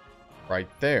attack. Right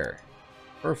there.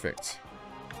 Perfect.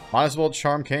 Might as well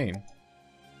charm Kane.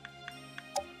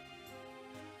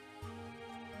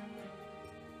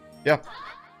 Yep.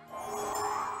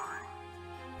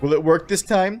 Will it work this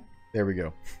time? There we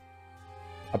go.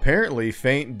 Apparently,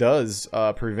 Feint does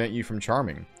prevent you from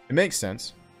charming. It makes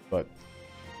sense, but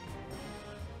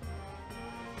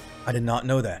I did not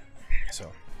know that.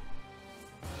 So,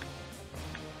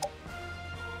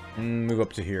 move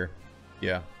up to here.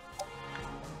 Yeah.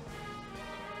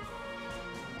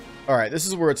 Alright, this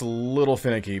is where it's a little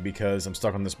finicky because I'm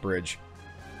stuck on this bridge.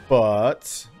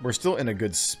 But we're still in a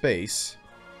good space.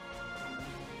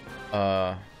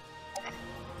 I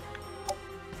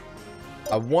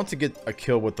want to get a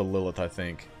kill with the Lilith, I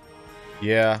think.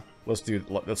 Yeah, let's do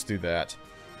that.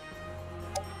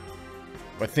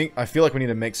 I feel like we need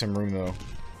to make some room though.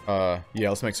 Yeah,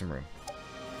 let's make some room.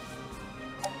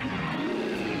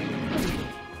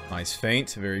 Nice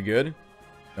feint, very good.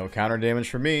 No counter damage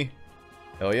for me.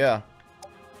 Hell yeah.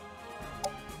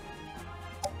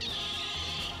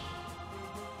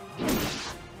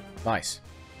 Nice.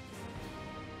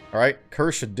 Alright,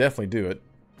 Curse should definitely do it.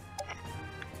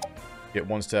 Get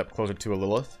one step closer to a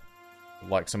Lilith.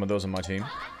 Like some of those on my team.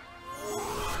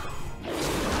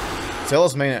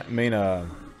 Stella's main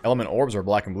element orbs are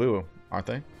black and blue, aren't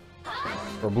they?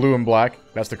 Or blue and black.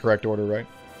 That's the correct order, right?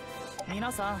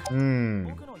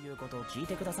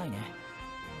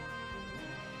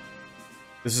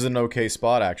 This is an okay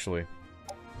spot, actually.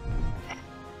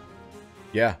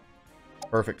 Yeah.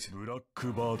 Perfect.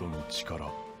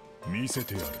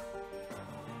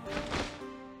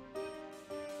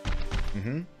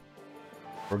 Mm-hmm.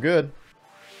 We're good.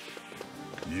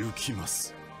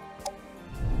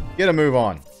 Get a move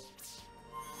on.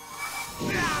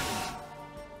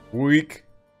 Weak.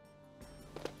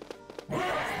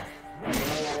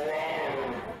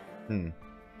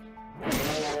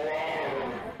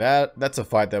 That's a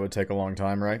fight that would take a long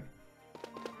time, right?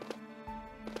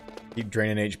 Keep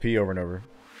draining HP over and over.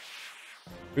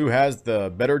 Who has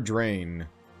the better drain?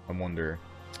 I wonder.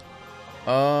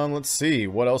 Let's see.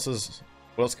 What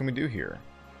else can we do here?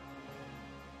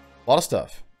 A lot of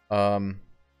stuff. I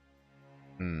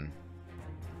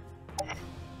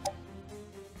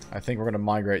think we're gonna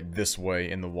migrate this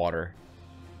way in the water.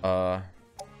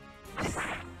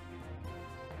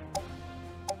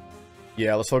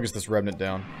 Yeah, let's focus this Revenant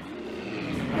down.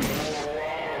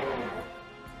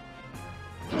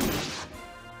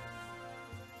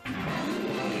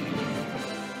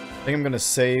 I think I'm gonna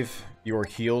save your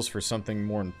heals for something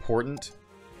more important.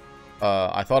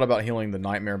 I thought about healing the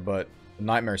Nightmare, but the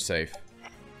Nightmare's safe.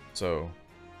 So,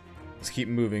 let's keep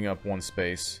moving up one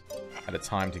space at a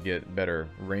time to get better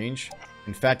range.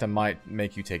 In fact, I might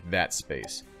make you take that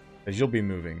space, because you'll be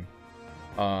moving.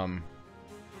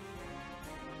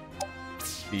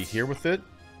 Be here with it?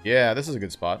 Yeah, this is a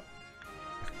good spot.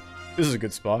 This is a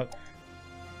good spot.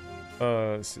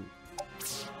 Let's see.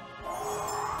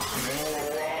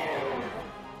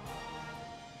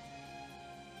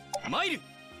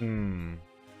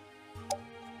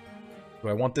 Do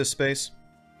I want this space?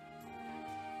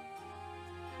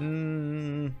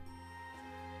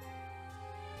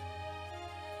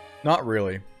 Not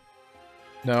really.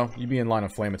 No, you'd be in line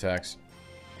of flame attacks.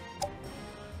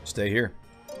 Stay here.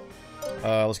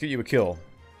 Let's get you a kill,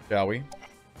 shall we?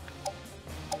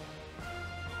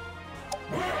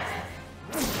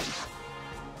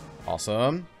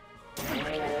 Awesome.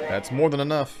 That's more than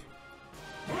enough.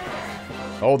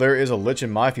 Oh, there is a Lich in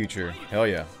my future. Hell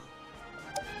yeah.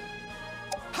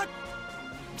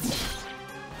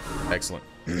 Excellent.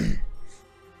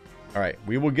 Alright,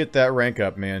 we will get that rank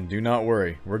up, man. Do not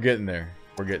worry. We're getting there.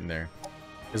 We're getting there.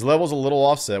 His level's a little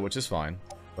offset, which is fine.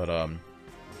 But,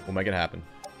 We'll make it happen.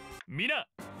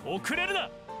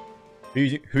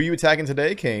 Who you attacking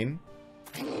today, Kane?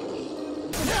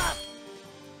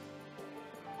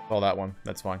 Oh, that one.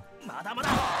 That's fine.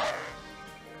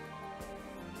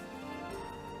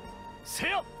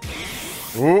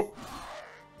 Ooh.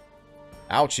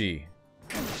 Ouchie.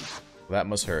 That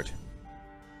must hurt.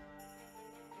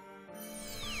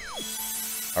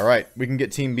 Alright, we can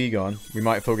get Team B going. We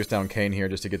might focus down Kane here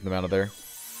just to get them out of there.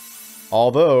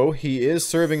 Although, he is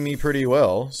serving me pretty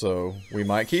well, so we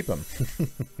might keep him.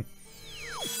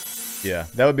 Yeah,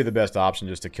 that would be the best option,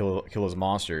 just to kill his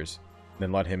monsters.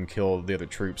 Then let him kill the other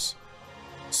troops.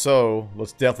 So,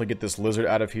 let's definitely get this lizard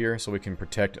out of here so we can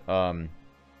protect,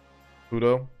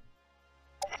 Udo.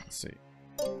 Let's see.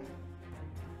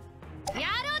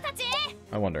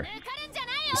 I wonder.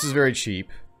 This is very cheap.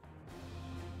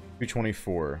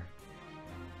 224.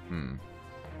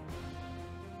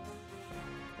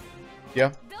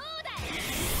 Yeah.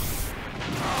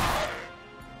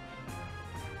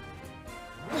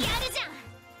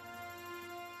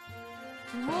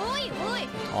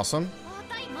 Awesome.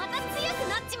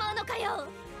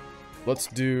 Let's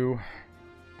do...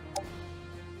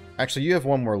 Actually, you have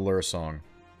one more lure song.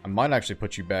 I might actually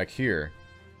put you back here.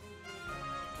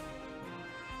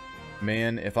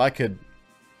 Man, if I could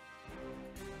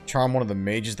charm one of the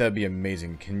mages, that'd be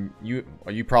amazing. Can you...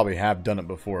 You probably have done it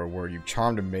before, where you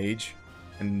charmed a mage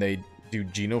and they do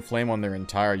Genoflame on their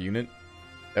entire unit.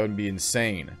 That would be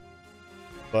insane.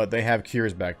 But they have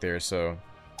cures back there, so...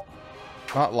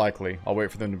 Not likely. I'll wait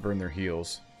for them to burn their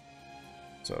heals.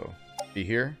 So, be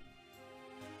here.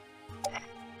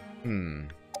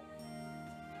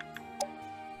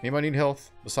 Anybody need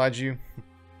health besides you?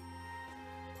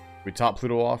 We top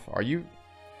Pluto off. Are you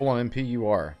full on MP? You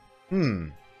are.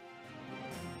 Hang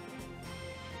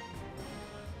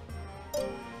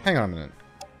on a minute.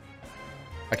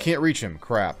 I can't reach him.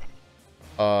 Crap.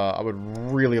 I would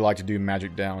really like to do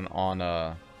magic down on,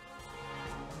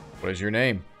 what is your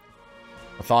name?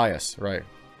 Matthias, right.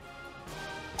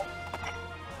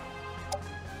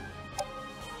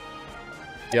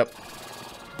 Yep.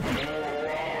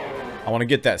 I want to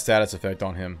get that status effect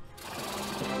on him.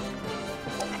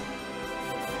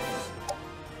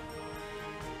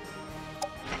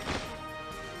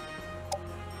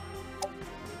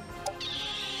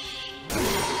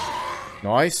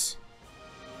 Nice.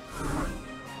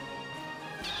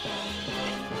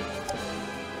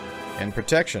 And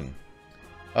protection.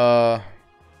 Where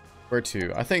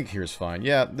to? I think here's fine.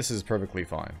 Yeah, this is perfectly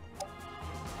fine.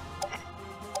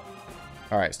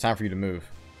 Alright, it's time for you to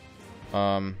move.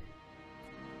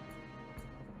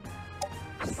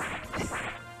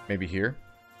 Maybe here?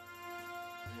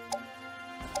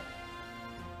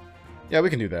 Yeah, we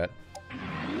can do that.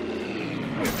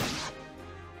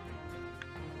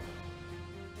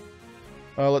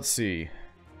 Let's see.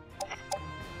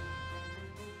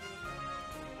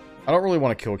 I don't really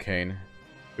want to kill Kane.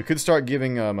 We could start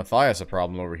giving Matthias a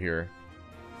problem over here.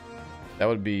 That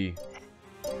would be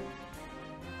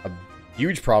a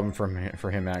huge problem for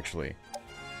him, actually.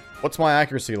 What's my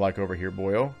accuracy like over here,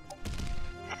 boyo?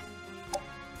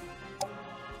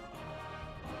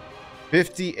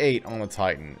 58 on the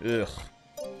Titan. Ugh.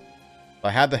 If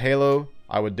I had the Halo,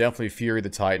 I would definitely Fury the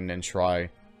Titan and try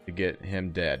to get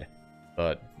him dead.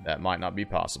 But that might not be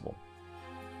possible.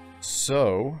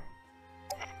 So...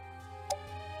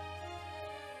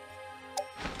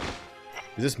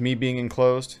 Is this me being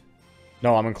enclosed?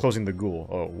 No, I'm enclosing the ghoul.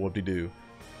 Oh, whoop-de-doo.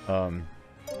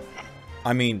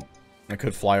 I mean, I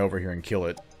could fly over here and kill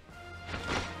it.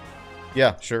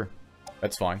 Yeah, sure.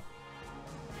 That's fine.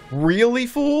 Really,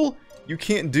 fool? You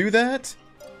can't do that?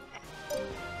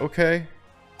 Okay.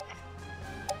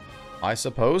 I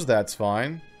suppose that's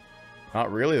fine.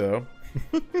 Not really, though.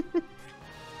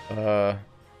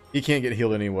 He can't get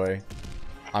healed anyway.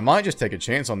 I might just take a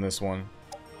chance on this one.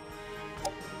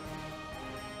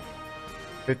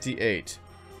 58.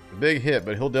 A big hit,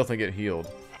 but he'll definitely get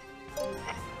healed.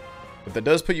 But that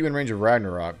does put you in range of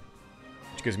Ragnarok.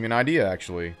 Which gives me an idea,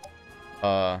 actually.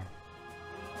 That's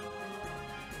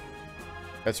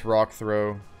Rock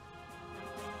Throw.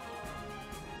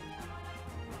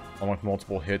 Along with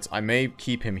multiple hits. I may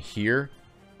keep him here.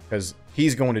 Because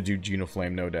he's going to do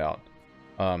Genoflame, no doubt.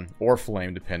 Or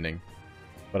Flame, depending.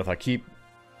 But if I keep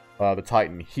the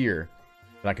Titan here,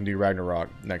 then I can do Ragnarok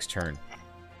next turn.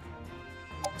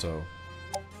 So,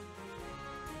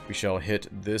 we shall hit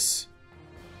this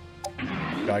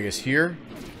guy, I guess, here.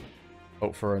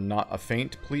 Hope for not a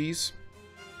feint, please.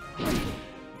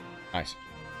 Nice.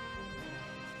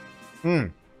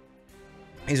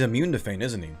 He's immune to feint,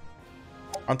 isn't he?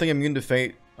 Aren't they immune to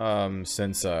feint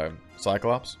since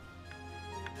Cyclops?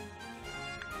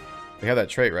 They have that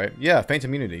trait, right? Yeah, faint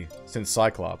immunity since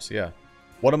Cyclops. Yeah.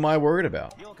 What am I worried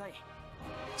about?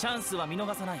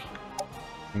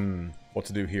 What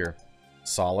to do here?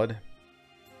 Solid.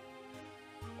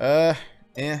 Eh.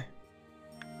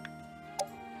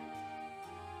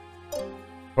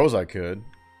 Suppose I could.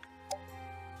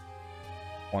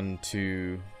 1,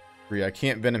 2, 3. I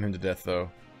can't venom him to death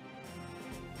though.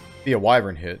 Be a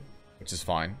wyvern hit, which is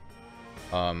fine.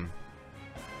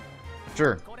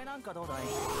 Sure.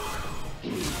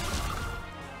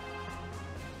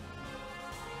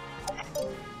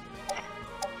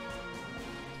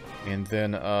 And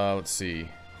then, let's see.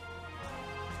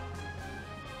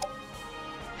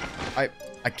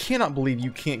 I cannot believe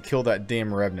you can't kill that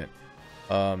damn Revenant.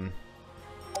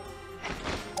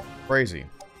 Crazy.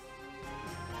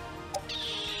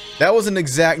 That was an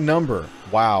exact number.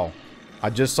 Wow. I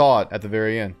just saw it at the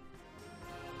very end.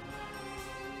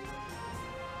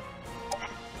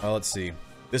 Let's see.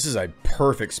 This is a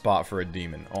perfect spot for a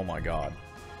demon. Oh my god.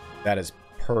 That is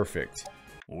perfect.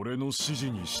 Come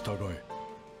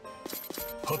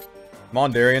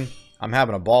on, Darian. I'm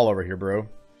having a ball over here, bro.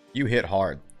 You hit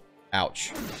hard.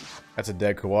 Ouch. That's a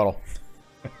dead Coatl.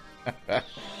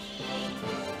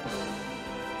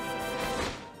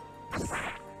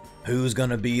 Who's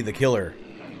gonna be the killer?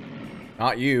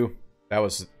 Not you. That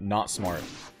was not smart.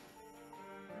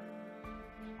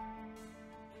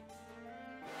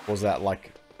 Was that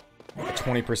like a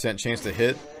 20% chance to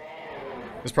hit?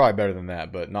 It's probably better than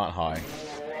that, but not high.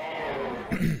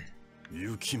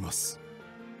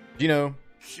 Gino.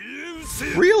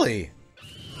 Really?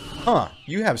 Huh.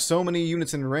 You have so many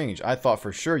units in range. I thought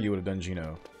for sure you would have done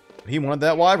Gino. But he wanted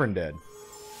that wyvern dead.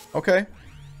 Okay.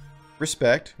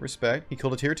 Respect. Respect. He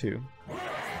killed a tier 2.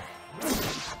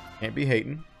 Can't be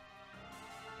hating.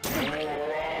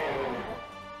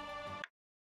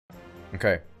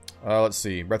 Okay. Let's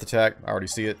see. Breath attack. I already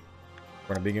see it.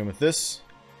 We're going to begin with this.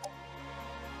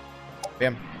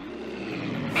 Bam.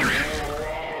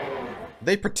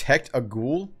 They protect a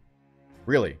ghoul?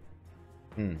 Really?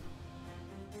 Well,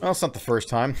 it's not the first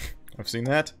time I've seen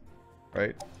that.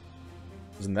 Right?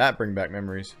 Doesn't that bring back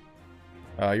memories?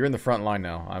 You're in the front line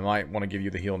now. I might want to give you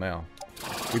the heal now.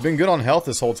 We've been good on health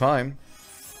this whole time.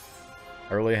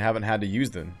 I really haven't had to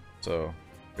use them. So,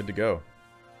 good to go.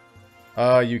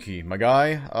 Yuki, my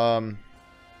guy, I'm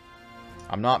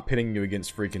not pitting you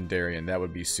against freaking Darian. That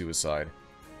would be suicide.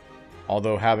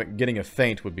 Although getting a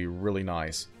feint would be really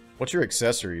nice. What's your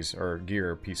accessories or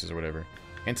gear pieces or whatever?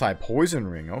 Anti-poison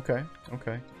ring. Okay,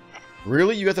 okay.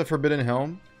 Really? You got the Forbidden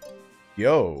Helm?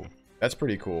 Yo, that's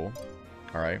pretty cool.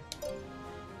 Alright.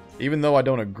 Even though I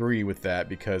don't agree with that,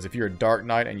 because if you're a Dark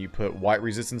Knight and you put white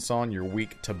resistance on, you're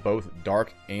weak to both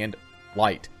dark and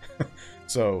light.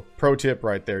 So, pro tip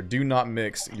right there, do not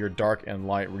mix your dark and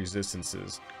light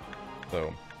resistances.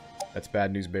 So, that's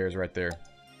bad news bears right there.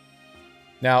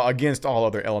 Now, against all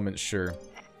other elements, sure,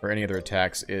 or any other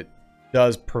attacks, it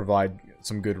does provide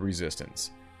some good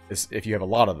resistance, if you have a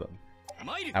lot of them.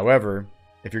 However,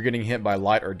 if you're getting hit by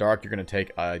light or dark, you're going to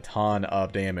take a ton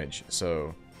of damage,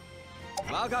 so...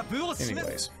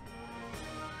 Anyways.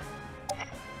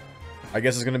 I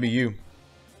guess it's going to be you.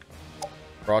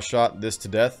 Cross shot this to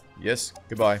death. Yes,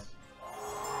 goodbye.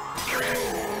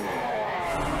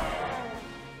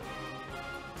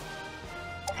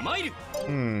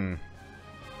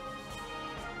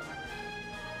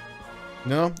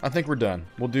 No, I think we're done.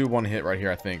 We'll do one hit right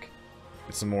here, I think.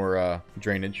 Get some more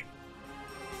drainage.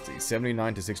 Let's see,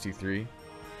 79 to 63.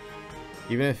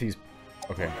 Even if he's...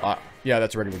 Okay, yeah,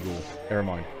 that's a regular ghoul. Never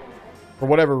mind. For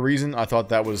whatever reason, I thought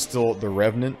that was still the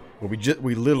Revenant. But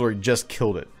we literally just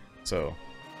killed it. So,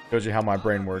 shows you how my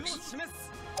brain works.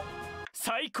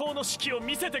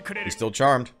 He's still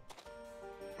charmed.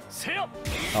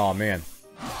 Oh man.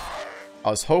 I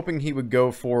was hoping he would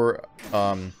go for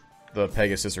the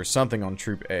Pegasus or something on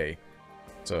Troop A.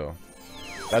 So,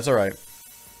 that's alright.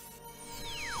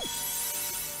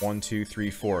 1, 2,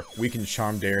 3, 4. We can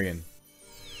charm Darian.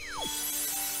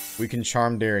 We can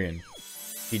charm Darian.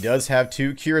 He does have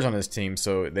 2 cures on his team,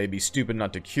 so they'd be stupid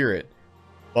not to cure it.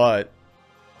 But,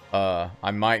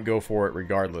 I might go for it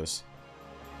regardless.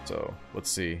 So, let's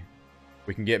see.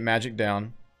 We can get magic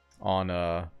down on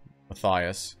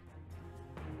Matthias.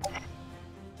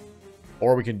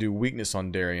 Or we can do weakness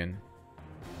on Darian.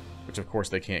 Which of course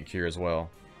they can't cure as well.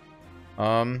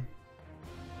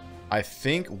 I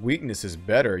think weakness is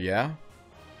better, yeah?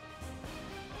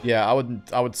 Yeah,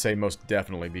 I would say most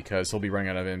definitely, because he'll be running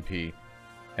out of MP.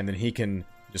 And then he can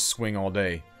just swing all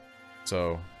day.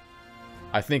 So,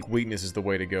 I think weakness is the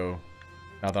way to go,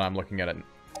 now that I'm looking at it.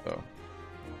 So,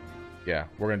 yeah,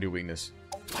 we're gonna do weakness.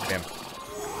 Bam.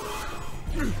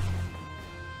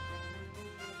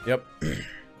 Yep.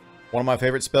 One of my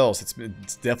favorite spells.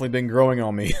 It's definitely been growing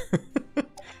on me.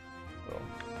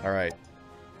 Alright.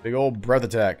 Big old breath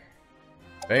attack.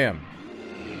 Bam.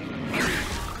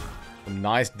 Some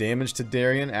nice damage to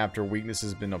Darien after weakness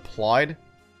has been applied.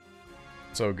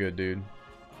 So good, dude.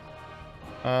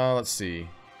 Let's see.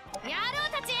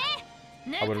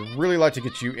 I would really like to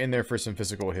get you in there for some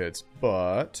physical hits,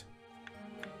 but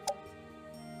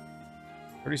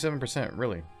 37%,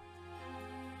 really.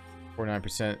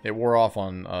 49%. It wore off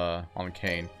on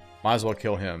Kane. Might as well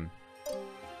kill him.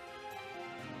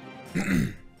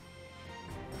 If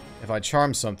I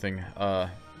charm something, I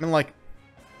mean, like,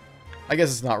 I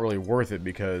guess it's not really worth it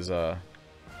because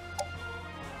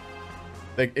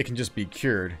it can just be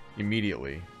cured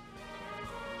immediately.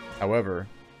 However,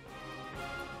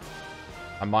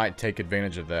 I might take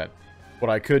advantage of that.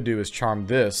 What I could do is charm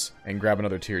this and grab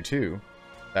another tier 2.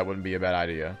 That wouldn't be a bad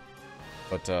idea.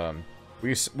 But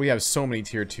we have so many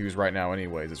tier 2s right now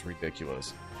anyways, it's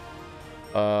ridiculous.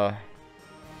 Yeah,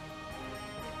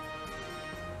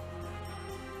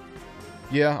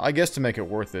 I guess to make it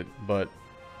worth it, but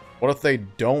what if they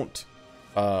don't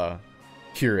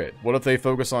cure it? What if they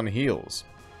focus on heals?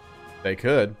 They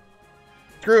could.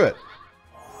 Screw it.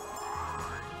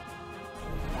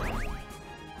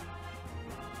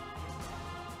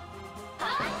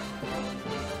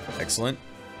 Excellent.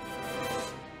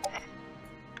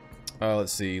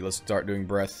 Let's see. Let's start doing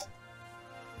breath.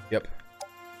 Yep.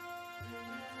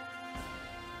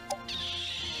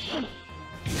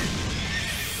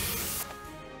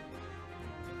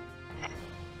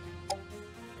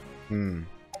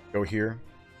 Go here.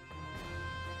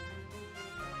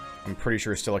 I'm pretty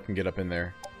sure still I can get up in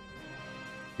there.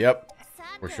 Yep.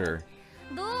 For sure.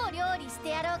 You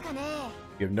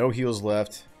have no heals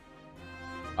left.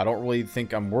 I don't really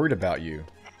think I'm worried about you.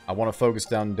 I want to focus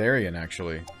down Darien,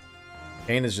 actually.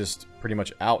 Kane is just pretty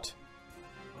much out.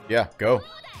 Yeah, go.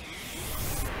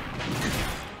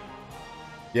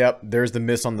 Yep, there's the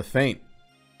miss on the feint.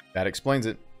 That explains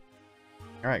it.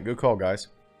 Alright, good call, guys.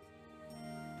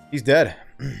 He's dead.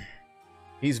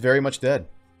 He's very much dead.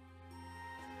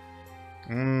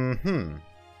 Oh,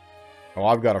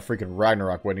 I've got a freaking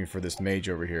Ragnarok waiting for this mage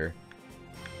over here.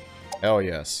 Hell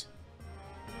yes.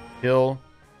 Kill.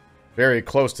 Very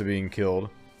close to being killed.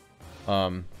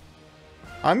 I'm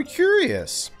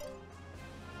curious.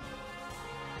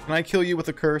 Can I kill you with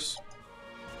a curse?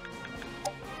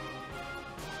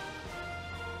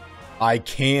 I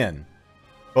can.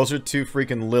 Closer to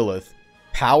freaking Lilith.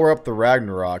 Power up the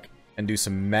Ragnarok and do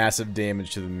some massive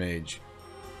damage to the mage.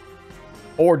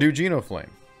 Or do Genoflame.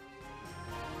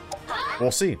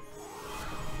 We'll see.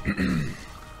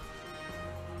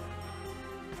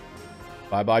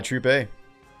 Bye-bye, Troop A.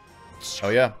 Oh,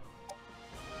 yeah.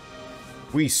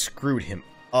 We screwed him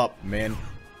up, man.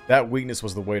 That weakness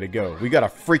was the way to go. We got a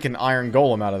freaking Iron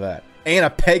Golem out of that. And a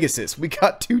Pegasus. We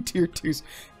got 2 tier 2s.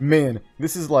 Man,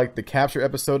 this is like the capture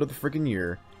episode of the freaking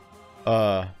year.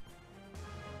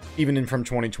 Even in from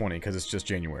 2020, because it's just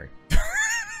January.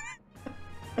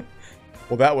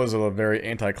 Well, that was a very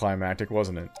anticlimactic,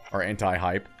 wasn't it? Or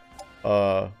anti-hype.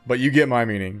 But you get my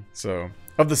meaning, so...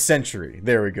 Of the century.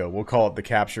 There we go. We'll call it the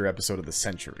capture episode of the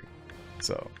century.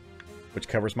 So, which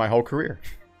covers my whole career.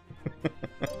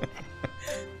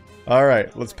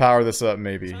 Alright, let's power this up,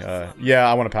 maybe. Yeah,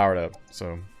 I want to power it up,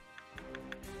 so...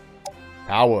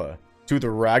 Power to the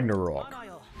Ragnarok.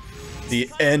 The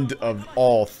end of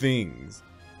all things.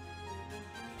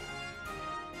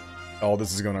 Oh,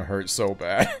 this is gonna hurt so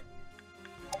bad.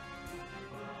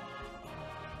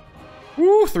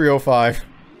 Woo, 305.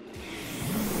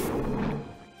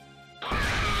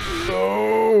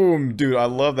 Boom! Dude, I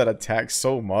love that attack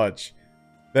so much.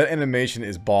 That animation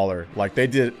is baller. Like, they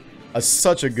did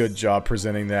such a good job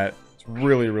presenting that. It's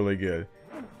really, really good.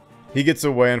 He gets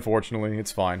away, unfortunately.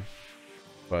 It's fine.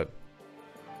 But...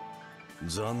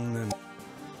 1,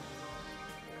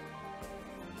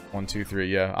 2,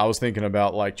 3, yeah. I was thinking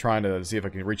about, like, trying to see if I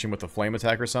can reach him with a flame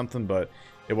attack or something, but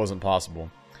it wasn't possible.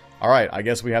 Alright, I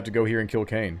guess we have to go here and kill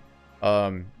Kane.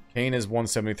 Kane is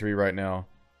 173 right now.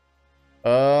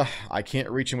 I can't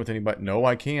reach him with anybody. No,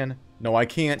 I can. No, I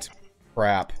can't.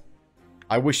 Crap.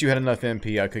 I wish you had enough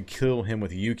MP. I could kill him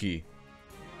with Yuki.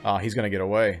 Ah, he's gonna get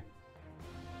away.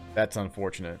 That's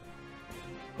unfortunate.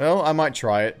 Well, I might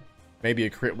try it. Maybe a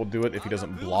crit will do it if he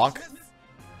doesn't block.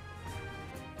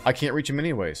 I can't reach him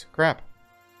anyways. Crap.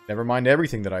 Never mind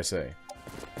everything that I say.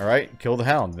 Alright, kill the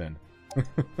hound then.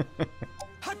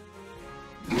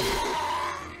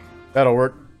 That'll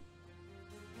work.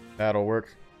 That'll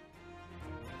work.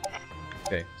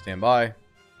 Okay, stand by.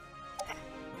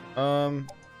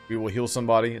 We will heal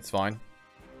somebody. It's fine.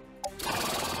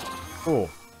 Cool.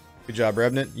 Good job,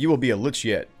 Revenant. You will be a Lich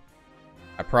yet.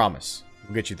 I promise.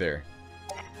 We'll get you there.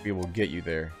 We will get you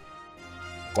there.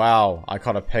 Wow, I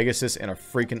caught a Pegasus and a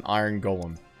freaking Iron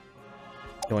Golem.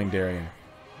 Killing Darien.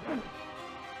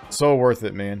 So worth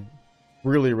it, man.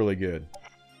 Really, really good.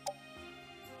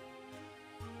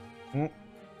 Can't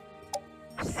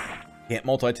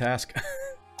multitask.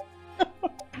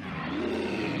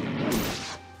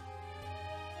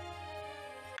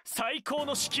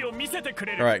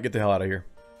 Alright, get the hell out of here.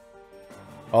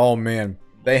 Oh man,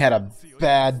 they had a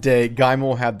bad day.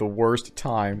 Gaimel had the worst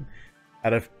time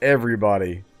out of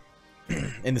everybody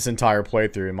in this entire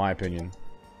playthrough, in my opinion.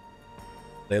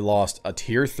 They lost a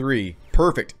tier 3,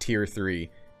 perfect tier 3,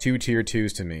 2 tier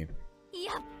 2s to me.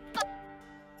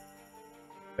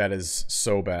 That is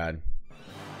so bad.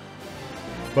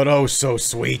 But oh, so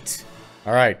sweet.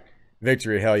 Alright,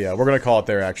 victory, hell yeah. We're going to call it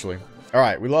there, actually.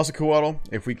 Alright, we lost a Coatl.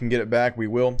 If we can get it back, we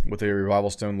will, with a Revival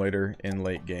Stone later in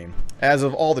late game. As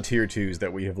of all the tier 2s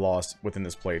that we have lost within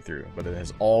this playthrough, but it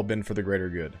has all been for the greater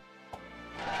good.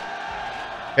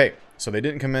 Okay, so they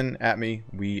didn't come in at me.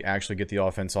 We actually get the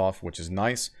offense off, which is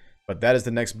nice. But that is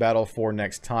the next battle for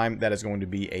next time. That is going to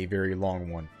be a very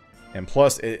long one. And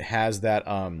plus, it has that,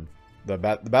 the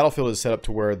battlefield is set up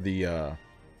to where the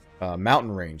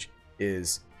mountain range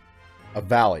is a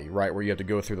valley, right, where you have to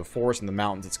go through the forest and the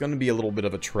mountains. It's going to be a little bit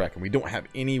of a trek, and we don't have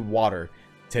any water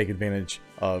to take advantage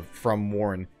of from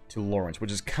Warren to Lawrence, which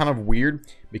is kind of weird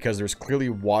because there's clearly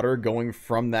water going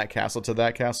from that castle to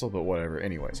that castle, but whatever.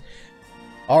 Anyways,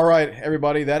 all right,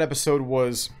 everybody, that episode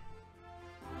was,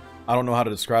 I don't know how to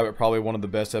describe it, probably one of the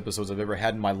best episodes I've ever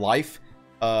had in my life,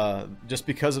 just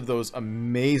because of those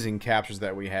amazing captures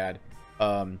that we had,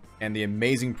 and the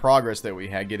amazing progress that we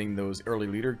had getting those early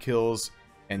leader kills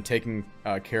and taking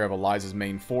care of Eliza's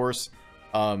main force.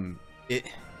 It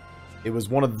was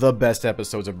one of the best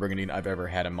episodes of Brigandine I've ever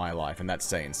had in my life, and that's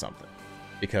saying something.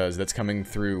 Because that's coming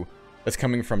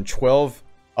from 12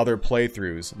 other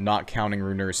playthroughs, not counting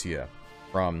Runersia.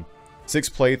 From 6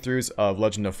 playthroughs of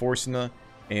Legend of Fortuna,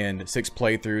 and 6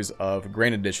 playthroughs of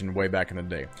Grand Edition way back in the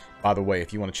day. By the way,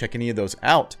 if you want to check any of those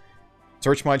out,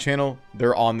 search my channel.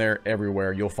 They're on there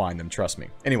everywhere. You'll find them. Trust me.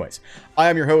 Anyways, I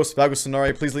am your host,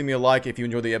 Valkos. Please leave me a like if you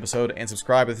enjoyed the episode, and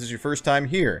subscribe if this is your first time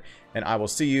here. And I will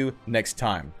see you next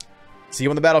time. See you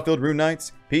on the battlefield, Rune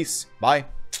Knights. Peace. Bye.